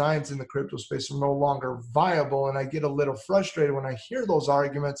designs in the crypto space are no longer viable. And I get a little frustrated when I hear those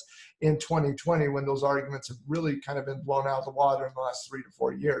arguments in 2020, when those arguments have really kind of been blown out of the water in the last 3 to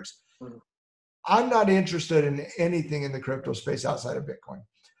 4 years. Mm-hmm. I'm not interested in anything in the crypto space outside of Bitcoin.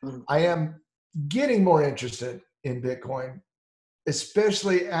 Mm-hmm. I am getting more interested in Bitcoin,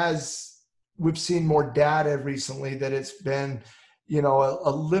 especially as we've seen more data recently that it's been,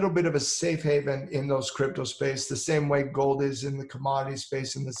 a little bit of a safe haven in those crypto space, the same way gold is in the commodity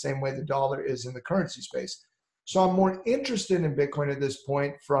space, and the same way the dollar is in the currency space. So I'm more interested in Bitcoin at this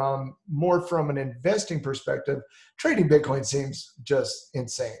point from an investing perspective. Trading Bitcoin seems just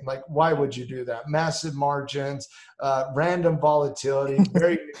insane. Like, why would you do that? Massive margins, random volatility,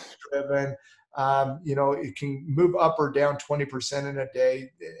 very driven. It can move up or down 20% in a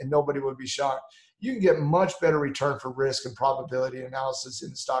day and nobody would be shocked. You can get much better return for risk and probability analysis in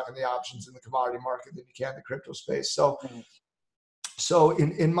the stock and the options in the commodity market than you can in the crypto space. So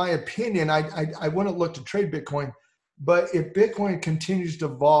in my opinion, I wouldn't look to trade Bitcoin, but if Bitcoin continues to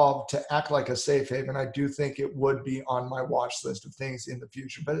evolve to act like a safe haven, I do think it would be on my watch list of things in the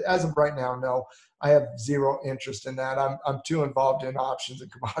future. But as of right now, no, I have zero interest in that. I'm too involved in options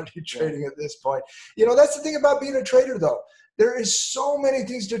and commodity trading at this point. That's the thing about being a trader, though. There is so many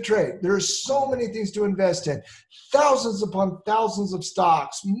things to trade. There are so many things to invest in. Thousands upon thousands of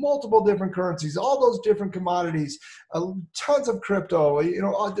stocks, multiple different currencies, all those different commodities, tons of crypto.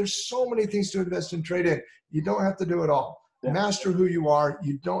 There's so many things to invest in, trade in. You don't have to do it all. Yeah. Master who you are.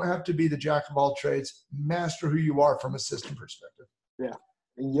 You don't have to be the jack of all trades. Master who you are from a system perspective. Yeah.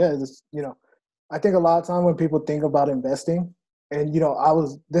 I think a lot of time when people think about investing, and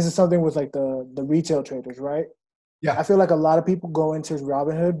this is something with like the retail traders, right? Yeah. I feel like a lot of people go into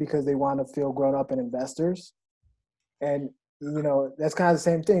Robinhood because they want to feel grown up and investors. And, that's kind of the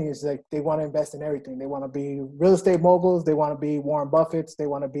same thing. It's like they want to invest in everything. They want to be real estate moguls. They want to be Warren Buffetts. They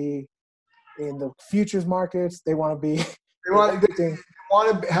want to be in the futures markets. They want to be they want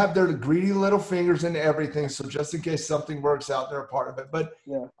to have their greedy little fingers in everything. So just in case something works out, they're a part of it. But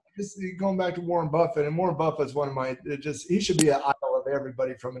going back to Warren Buffett, and Warren Buffett's one of my, he should be an idol of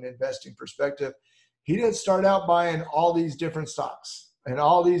everybody from an investing perspective. He didn't start out buying all these different stocks and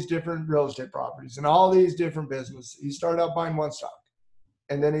all these different real estate properties and all these different businesses. He started out buying one stock,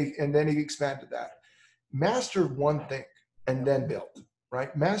 and then he expanded that. Master one thing and then build,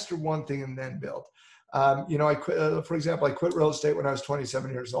 right? Master one thing and then build. I quit, for example, I quit real estate when I was 27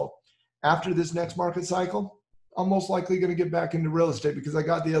 years old. After this next market cycle, I'm most likely going to get back into real estate because I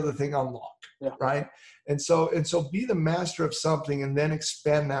got the other thing unlocked, right? And so be the master of something and then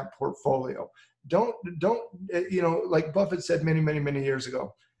expand that portfolio. Don't like Buffett said many, many, many years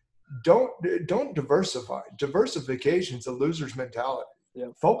ago, don't diversify. Diversification is a loser's mentality. Yeah.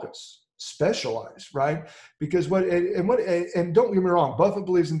 Focus, specialize, right? Because and don't get me wrong, Buffett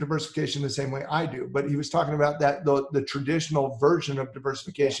believes in diversification the same way I do, but he was talking about that the traditional version of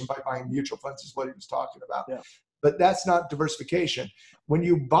diversification by buying mutual funds is what he was talking about. Yeah. But that's not diversification. When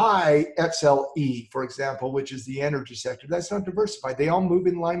you buy XLE, for example, which is the energy sector, that's not diversified. They all move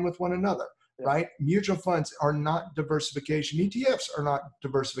in line with one another. Right? Mutual funds are not diversification. ETFs are not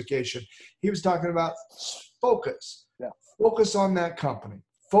diversification. He was talking about focus. Yeah. Focus on that company.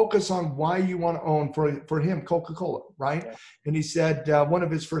 Focus on why you want to own, for him, Coca-Cola, right? Yeah. And he said one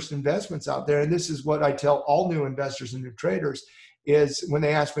of his first investments out there, and this is what I tell all new investors and new traders, is when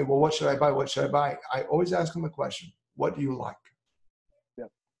they ask me, well, what should I buy? What should I buy? I always ask them a question. What do you like? Yeah.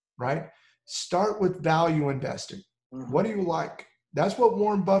 Right? Start with value investing. Mm-hmm. What do you like? That's what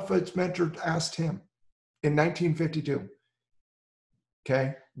Warren Buffett's mentor asked him in 1952.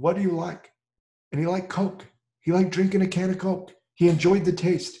 Okay. What do you like? And he liked Coke. He liked drinking a can of Coke. He enjoyed the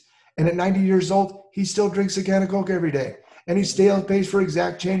taste. And at 90 years old, he still drinks a can of Coke every day. And he still pays for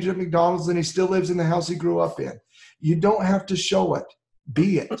exact change at McDonald's, and he still lives in the house he grew up in. You don't have to show it.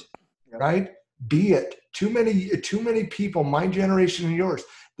 Be it. Right? Be it. Too many people, my generation and yours,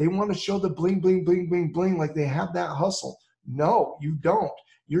 they want to show the bling, bling, bling, bling, bling, like they have that hustle. No, you don't.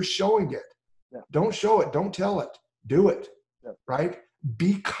 You're showing it. Yeah. Don't show it. Don't tell it. Do it. Yeah. Right?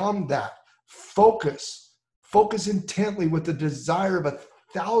 Become that. Focus intently with the desire of a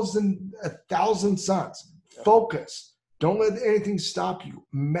thousand suns. Focus. Don't let anything stop you.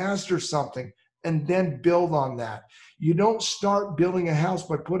 Master something and then build on that. You don't start building a house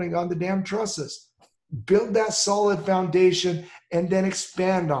by putting on the damn trusses. Build that solid foundation and then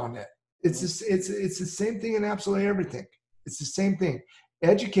expand on it. It's the same thing in absolutely everything. It's the same thing.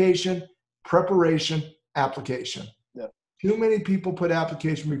 Education, preparation, application. Yeah. Too many people put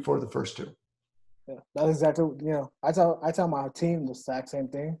application before the first two. Yeah, that's exactly, I tell my team the exact same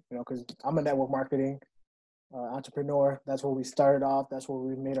thing, because I'm a network marketing entrepreneur. That's where we started off. That's where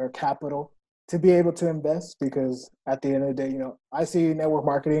we made our capital to be able to invest, because at the end of the day, I see network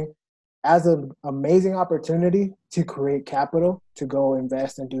marketing as an amazing opportunity to create capital, to go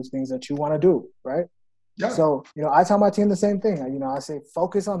invest and do things that you want to do, right? Yeah. So, I tell my team the same thing. I say,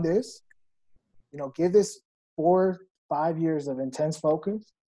 focus on this, give this 4-5 years of intense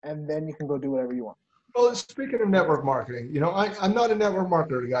focus, and then you can go do whatever you want. Well, speaking of network marketing, I'm not a network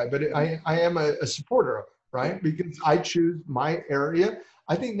marketer guy, but I am a supporter of it, right? Because I choose my area.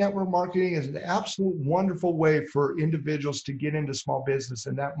 I think network marketing is an absolute wonderful way for individuals to get into small business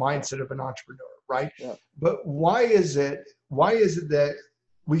and that mindset of an entrepreneur, right? Yeah. But why is it that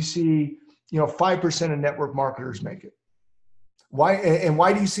we see, 5% of network marketers make it?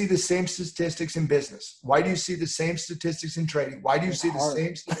 Why do you see the same statistics in business? Why do you see the same statistics in trading? Why do you see the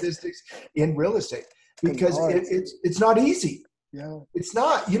same statistics in real estate? Because it's not easy. Yeah. It's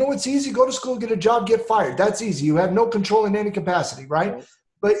not. It's easy. Go to school, get a job, get fired. That's easy. You have no control in any capacity, right? Yeah.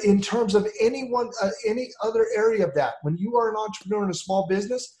 But in terms of any other area of that, when you are an entrepreneur in a small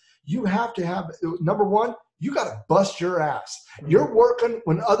business, you have to have, number one, you got to bust your ass. Mm-hmm. You're working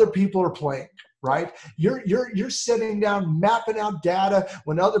when other people are playing. Right? You're sitting down, mapping out data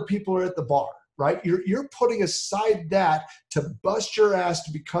when other people are at the bar, right? You're putting aside that to bust your ass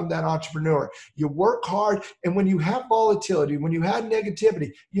to become that entrepreneur. You work hard, and when you have volatility, when you have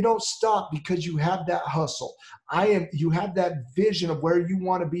negativity, you don't stop because you have that hustle. You have that vision of where you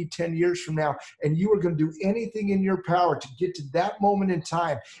want to be 10 years from now, and you are going to do anything in your power to get to that moment in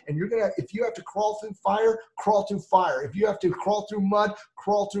time. And if you have to crawl through fire, crawl through fire. If you have to crawl through mud,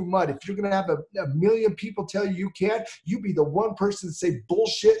 crawl through mud. If you're going to have a million people tell you can't, you be the one person to say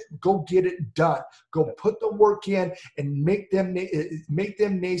bullshit, go get it done. Go put the work in and make them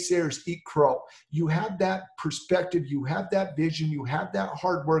naysayers eat crow. You have that perspective, you have that vision, you have that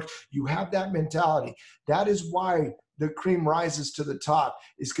hard work, you have that mentality. That is why the cream rises to the top,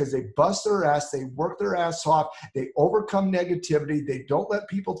 is because they bust their ass, they work their ass off, they overcome negativity, they don't let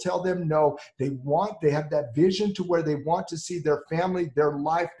people tell them no. They have that vision to where they want to see their family, their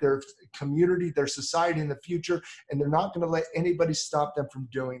life, their community, their society in the future, and they're not going to let anybody stop them from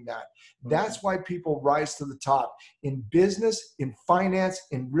doing that. That's why people rise to the top in business, in finance,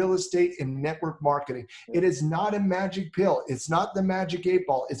 in real estate, in network marketing. It is not a magic pill. It's not the magic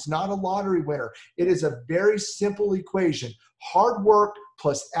 8-ball. It's not a lottery winner. It is a very simple equation. Hard work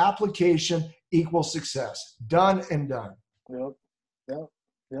plus application equals success. Done and done. Yep.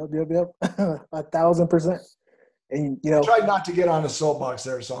 1,000%. And I tried not to get on a soapbox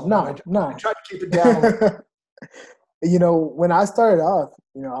there, so no. I tried to keep it down. When I started off,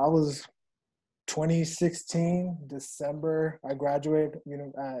 I was 2016 December. I graduated,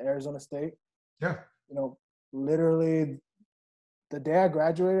 at Arizona State. Yeah. Literally the day I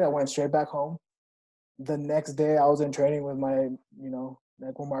graduated, I went straight back home. The next day, I was in training with my,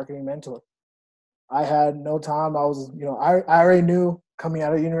 network marketing mentor. I had no time. I was, I already knew coming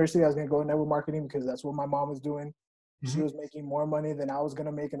out of university I was going to go network marketing because that's what my mom was doing. Mm-hmm. She was making more money than I was going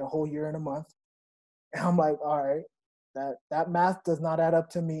to make in a whole year and a month. And I'm like, all right, that math does not add up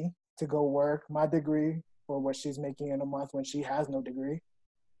to me to go work my degree for what she's making in a month when she has no degree.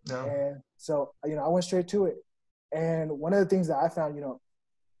 No. And so, I went straight to it. And one of the things that I found, you know,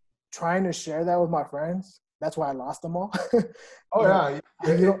 trying to share that with my friends, that's why I lost them all. Oh yeah,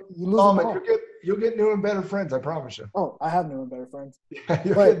 you lose them all. You'll get new and better friends. I promise you. Oh, I have new and better friends. Yeah,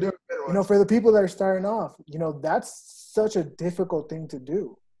 you'll but get new and better ones. You know, for the people that are starting off, you know, that's such a difficult thing to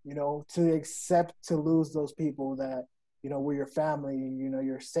do. You know, to accept to lose those people that, you know, were your family, you know,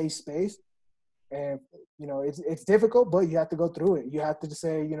 your safe space. And, you know, it's difficult, but you have to go through it. You have to just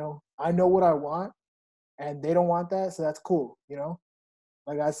say, you know, I know what I want and they don't want that. So that's cool. You know,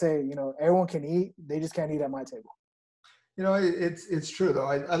 like I say, you know, everyone can eat. They just can't eat at my table. You know, it's true though.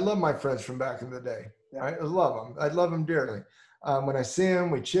 I love my friends from back in the day. Yeah. I love them. I love them dearly. When I see them,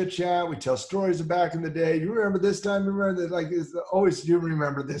 we chit chat, we tell stories of back in the day. You remember this time? Remember that? Like, always do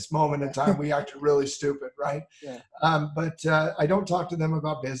remember this moment in time. We acted really stupid, right? Yeah. But I don't talk to them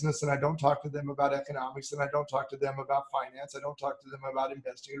about business, and I don't talk to them about economics, and I don't talk to them about finance. I don't talk to them about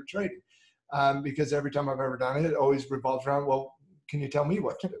investing or trading, because every time I've ever done it, it always revolves around, well, can you tell me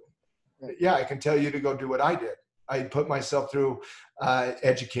what to do? Yeah, I can tell you to go do what I did. I put myself through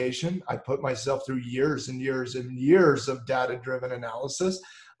education. I put myself through years and years and years of data-driven analysis.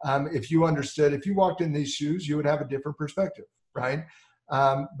 If you understood, if you walked in these shoes, you would have a different perspective, right?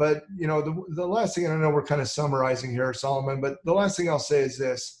 But you know, the last thing, and I know we're kind of summarizing here, Solomon, but the last thing I'll say is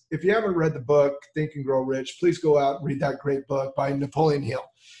this: if you haven't read the book Think and Grow Rich, please go out and read that great book by Napoleon Hill.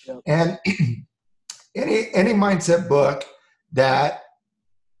 Yep. And any mindset book that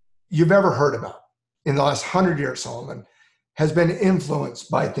you've ever heard about in the last 100 years, Solomon, has been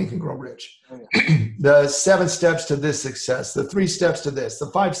influenced by Think and Grow Rich. Oh, yeah. The 7 steps to this success, the 3 steps to this, the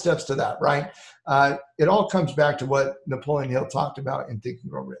 5 steps to that, right? It all comes back to what Napoleon Hill talked about in Think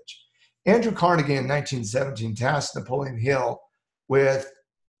and Grow Rich. Andrew Carnegie in 1917 tasked Napoleon Hill with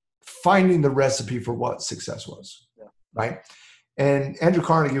finding the recipe for what success was, right? And Andrew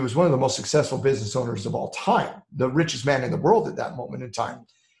Carnegie was one of the most successful business owners of all time, the richest man in the world at that moment in time.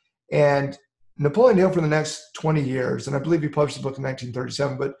 And Napoleon Hill, for the next 20 years, and I believe he published the book in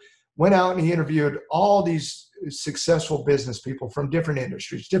 1937, but went out and he interviewed all these successful business people from different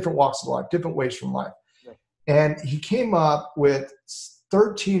industries, different walks of life, different ways from life. Yeah. And he came up with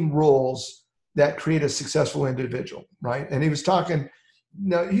 13 rules that create a successful individual, right? And he was talking,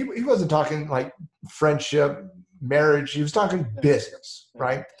 no, he wasn't talking like friendship, marriage. He was talking business,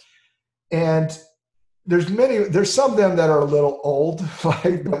 right? And there's some of them that are a little old,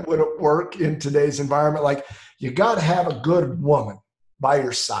 like that wouldn't work in today's environment. Like, you got to have a good woman by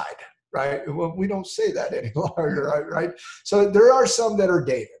your side, right? Well, we don't say that any longer, right? So there are some that are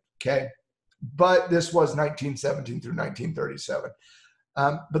dated, okay? But this was 1917 through 1937.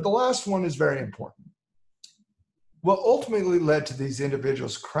 But the last one is very important. What ultimately led to these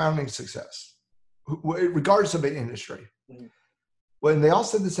individuals crowning success, regardless of the industry, when they all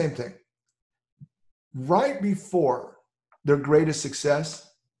said the same thing. Right before their greatest success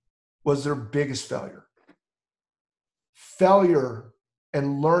was their biggest failure. Failure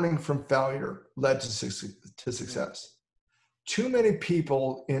and learning from failure led to success. Too many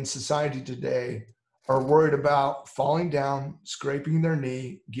people in society today are worried about falling down, scraping their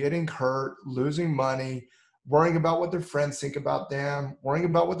knee, getting hurt, losing money, worrying about what their friends think about them, worrying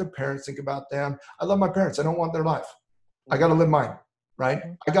about what their parents think about them. I love my parents. I don't want their life. I got to live mine, right?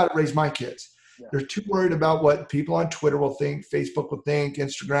 I got to raise my kids. Yeah. They're too worried about what people on Twitter will think, Facebook will think,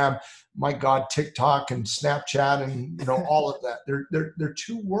 Instagram, my God, TikTok and Snapchat and, you know, all of that. They're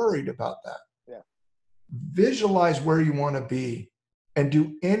too worried about that. Yeah. Visualize where you want to be and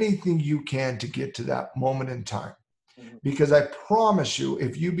do anything you can to get to that moment in time. Mm-hmm. Because I promise you,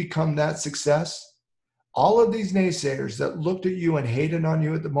 if you become that success, all of these naysayers that looked at you and hated on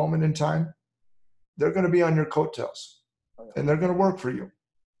you at the moment in time, they're going to be on your coattails and they're going to work for you.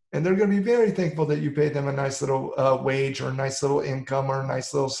 And they're going to be very thankful that you paid them a nice little wage or a nice little income or a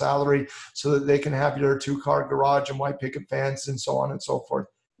nice little salary so that they can have your 2-car garage and white picket fence and so on and so forth.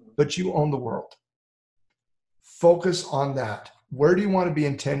 But you own the world. Focus on that. Where do you want to be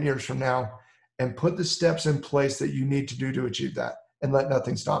in 10 years from now? And put the steps in place that you need to do to achieve that, and let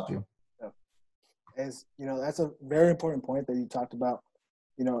nothing stop you. As you know, that's a very important point that you talked about,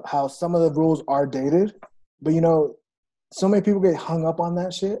 you know, how some of the rules are dated, but, you know, so many people get hung up on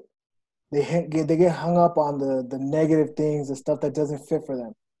that shit. They get hung up on the negative things, the stuff that doesn't fit for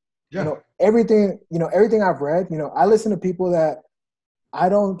them. Yeah. You know, everything I've read, you know, I listen to people that I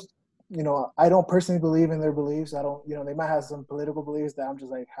don't personally believe in their beliefs. I don't, you know, they might have some political beliefs that I'm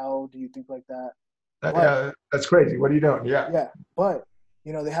just like, how do you think like that? Yeah, that's crazy. What are you doing? Yeah. Yeah. But,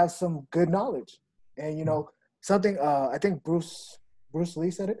 you know, they have some good knowledge. And, you know, something, I think Bruce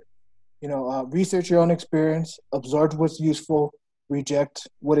Lee said it. You know, research your own experience, absorb what's useful, reject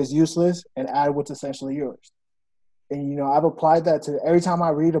what is useless, and add what's essentially yours. And, you know, I've applied that to every time I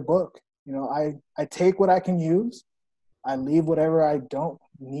read a book. You know, I take what I can use. I leave whatever I don't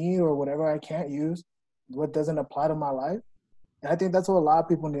need or whatever I can't use, what doesn't apply to my life. And I think that's what a lot of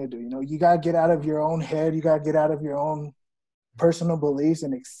people need to do. You know, you got to get out of your own head. You got to get out of your own personal beliefs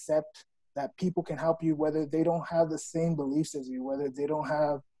and accept that people can help you, whether they don't have the same beliefs as you, whether they don't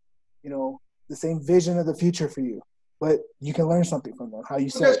have, you know, the same vision of the future for you. But you can learn something from them. How you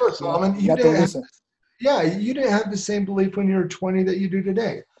said, guess what, Solomon? you have to listen. Yeah, you didn't have the same belief when you were 20 that you do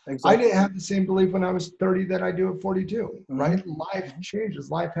today. Exactly. I didn't have the same belief when I was 30 that I do at 42, right? Life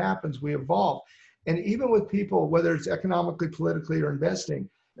changes, life happens, we evolve. And even with people, whether it's economically, politically, or investing,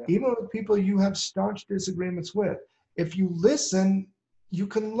 even with people you have staunch disagreements with, if you listen, you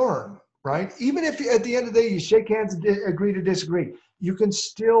can learn, right? Even if at the end of the day you shake hands and agree to disagree, you can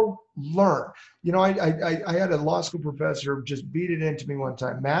still learn. You know, I had a law school professor just beat it into me one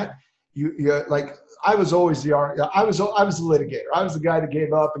time, Matt. You like, I was always I was the litigator. I was the guy that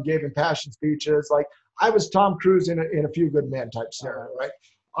gave up and gave impassioned speeches. Like, I was Tom Cruise in a Few Good Men type scenario, right?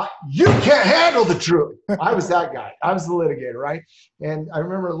 You can't handle the truth. I was that guy. I was the litigator, right? And I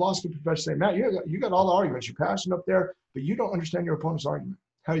remember a law school professor saying, Matt, you got all the arguments. You're passionate up there, but you don't understand your opponent's argument.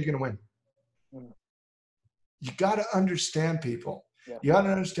 How are you going to win? You got to understand people. Yeah. You got to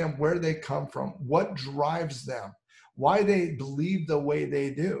understand where they come from, what drives them, why they believe the way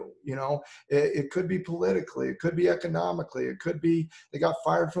they do. You know, it could be politically, it could be economically, it could be they got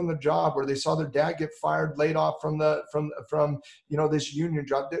fired from the job, or they saw their dad get fired, laid off from you know, this union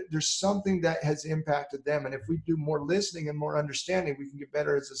job. There's something that has impacted them, and if we do more listening and more understanding, we can get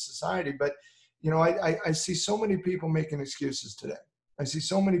better as a society. But you know, I see so many people making excuses today. I see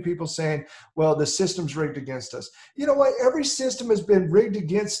so many people saying, well, the system's rigged against us. You know what? Every system has been rigged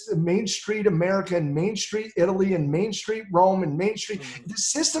against Main Street America and Main Street Italy and Main Street Rome and Main Street. The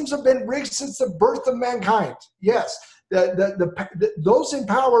systems have been rigged since the birth of mankind. Yes, those in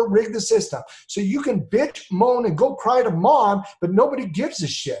power rig the system. So you can bitch, moan, and go cry to mom, but nobody gives a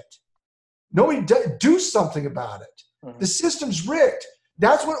shit. Nobody do something about it. The system's rigged.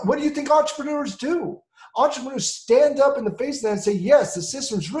 That's what do you think entrepreneurs do? Entrepreneurs stand up in the face of that and say, yes, the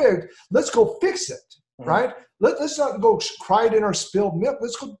system's rigged. Let's go fix it, right? Let's not go cry it in our spilled milk.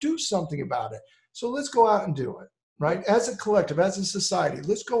 Let's go do something about it. So let's go out and do it, right? As a collective, as a society,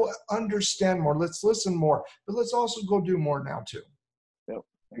 let's go understand more. Let's listen more, but let's also go do more now too. Yep,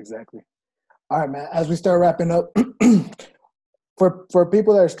 exactly. All right, man, as we start wrapping up, for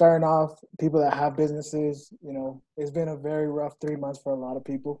people that are starting off, people that have businesses, you know, it's been a very rough 3 months for a lot of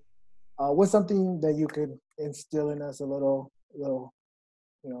people. What's something that you could instill in us, a little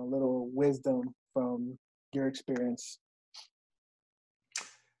wisdom from your experience?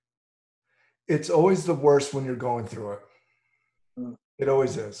 It's always the worst when you're going through it. It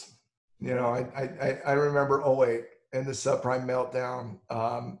always is. You know, I remember 2008 and the subprime meltdown.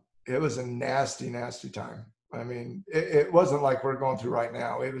 It was a nasty, nasty time. I mean, it wasn't like we're going through right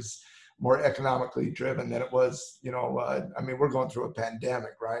now. It was more economically driven than it was, you know, I mean, we're going through a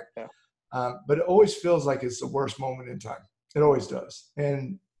pandemic, right? Yeah. But it always feels like it's the worst moment in time. It always does.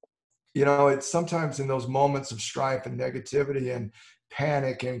 And, you know, it's sometimes in those moments of strife and negativity and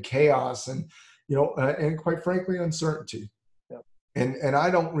panic and chaos and, you know, and quite frankly, uncertainty. Yep. And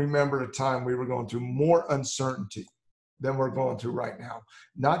I don't remember a time we were going through more uncertainty than we're going through right now.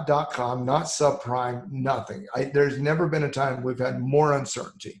 Not .com, not subprime, nothing. There's never been a time we've had more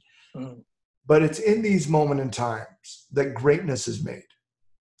uncertainty. But it's in these moments in times that greatness is made.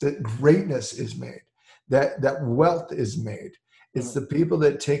 That greatness is made, that wealth is made. It's the people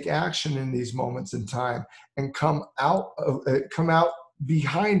that take action in these moments in time and come out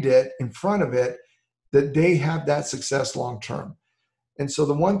behind it, in front of it, that they have that success long term. And so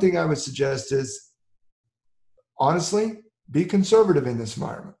the one thing I would suggest is, honestly, be conservative in this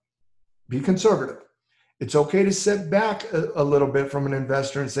environment. Be conservative. It's okay to sit back a little bit from an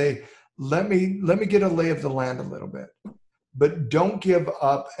investor and say, let me get a lay of the land a little bit. But don't give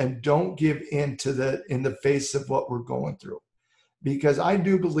up and don't give in in the face of what we're going through. Because I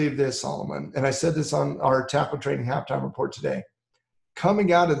do believe this, Solomon, and I said this on our Tackle Trading Halftime Report today.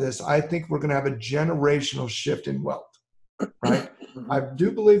 Coming out of this, I think we're going to have a generational shift in wealth, right? I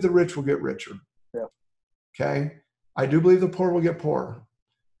do believe the rich will get richer. Yeah. Okay? I do believe the poor will get poorer.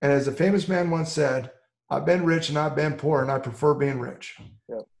 And as a famous man once said, I've been rich and I've been poor and I prefer being rich.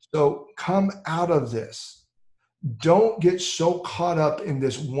 Yeah. So come out of this. Don't get so caught up in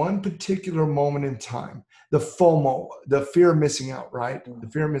this one particular moment in time. The FOMO, the fear of missing out, right? The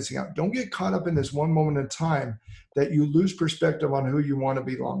fear of missing out. Don't get caught up in this one moment in time that you lose perspective on who you want to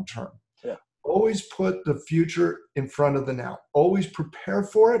be long term. Yeah. Go always put the future in front of the now. Always prepare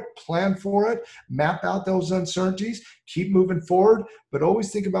for it, plan for it, map out those uncertainties, keep moving forward, but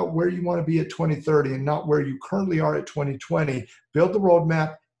always think about where you want to be at 2030 and not where you currently are at 2020. Build the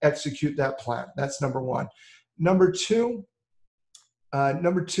roadmap, execute that plan. That's number one. Number two, none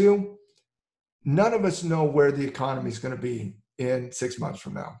of us know where the economy is going to be in 6 months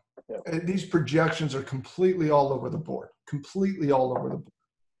from now. Yep. These projections are completely all over the board, completely all over the board.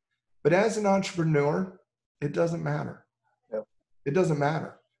 But as an entrepreneur, it doesn't matter. Yep. It doesn't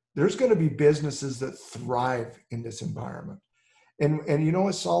matter. There's going to be businesses that thrive in this environment. And you know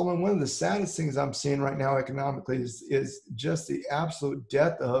what, Solomon, one of the saddest things I'm seeing right now economically is just the absolute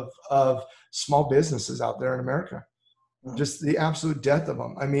death of small businesses out there in America. Just the absolute death of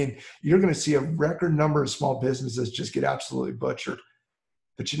them. I mean, you're going to see a record number of small businesses just get absolutely butchered.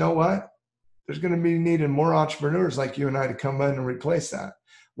 But you know what? There's going to be needing more entrepreneurs like you and I to come in and replace that.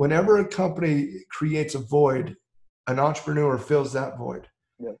 Whenever a company creates a void, an entrepreneur fills that void.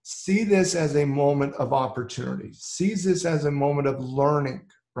 Yeah. See this as a moment of opportunity. See this as a moment of learning,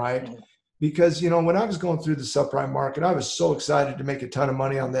 right? Mm-hmm. Because, you know, when I was going through the subprime market, I was so excited to make a ton of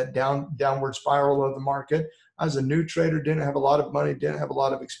money on that downward spiral of the market. I was a new trader, didn't have a lot of money, didn't have a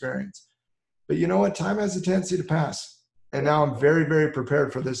lot of experience. But you know what? Time has a tendency to pass. And now I'm very, very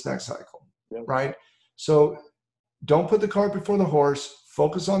prepared for this next cycle, right? So don't put the cart before the horse.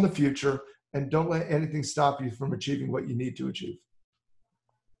 Focus on the future, and don't let anything stop you from achieving what you need to achieve.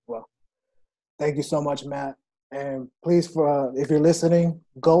 Well, thank you so much, Matt. And please, if you're listening,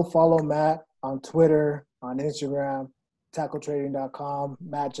 go follow Matt on Twitter, on Instagram, tackletrading.com,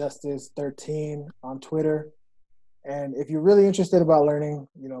 MattJustice13 on Twitter. And if you're really interested about learning,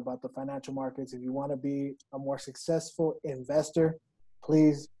 you know, about the financial markets, if you want to be a more successful investor,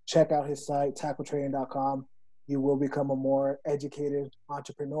 please check out his site, tackletrading.com. You will become a more educated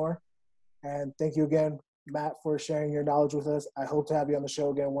entrepreneur. And thank you again, Matt, for sharing your knowledge with us. I hope to have you on the show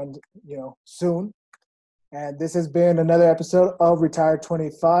again soon. And this has been another episode of Retired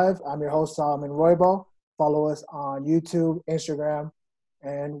 25. I'm your host, Solomon Roybal. Follow us on YouTube, Instagram,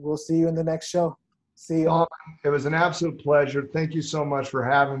 and we'll see you in the next show. See you. It was an absolute pleasure. Thank you so much for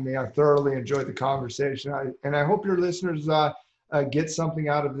having me. I thoroughly enjoyed the conversation. I hope your listeners get something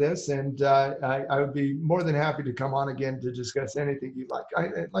out of this. And I would be more than happy to come on again to discuss anything you'd like.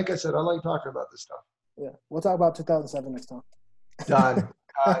 Like I said, I like talking about this stuff. Yeah. We'll talk about 2007 next time.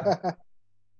 Done.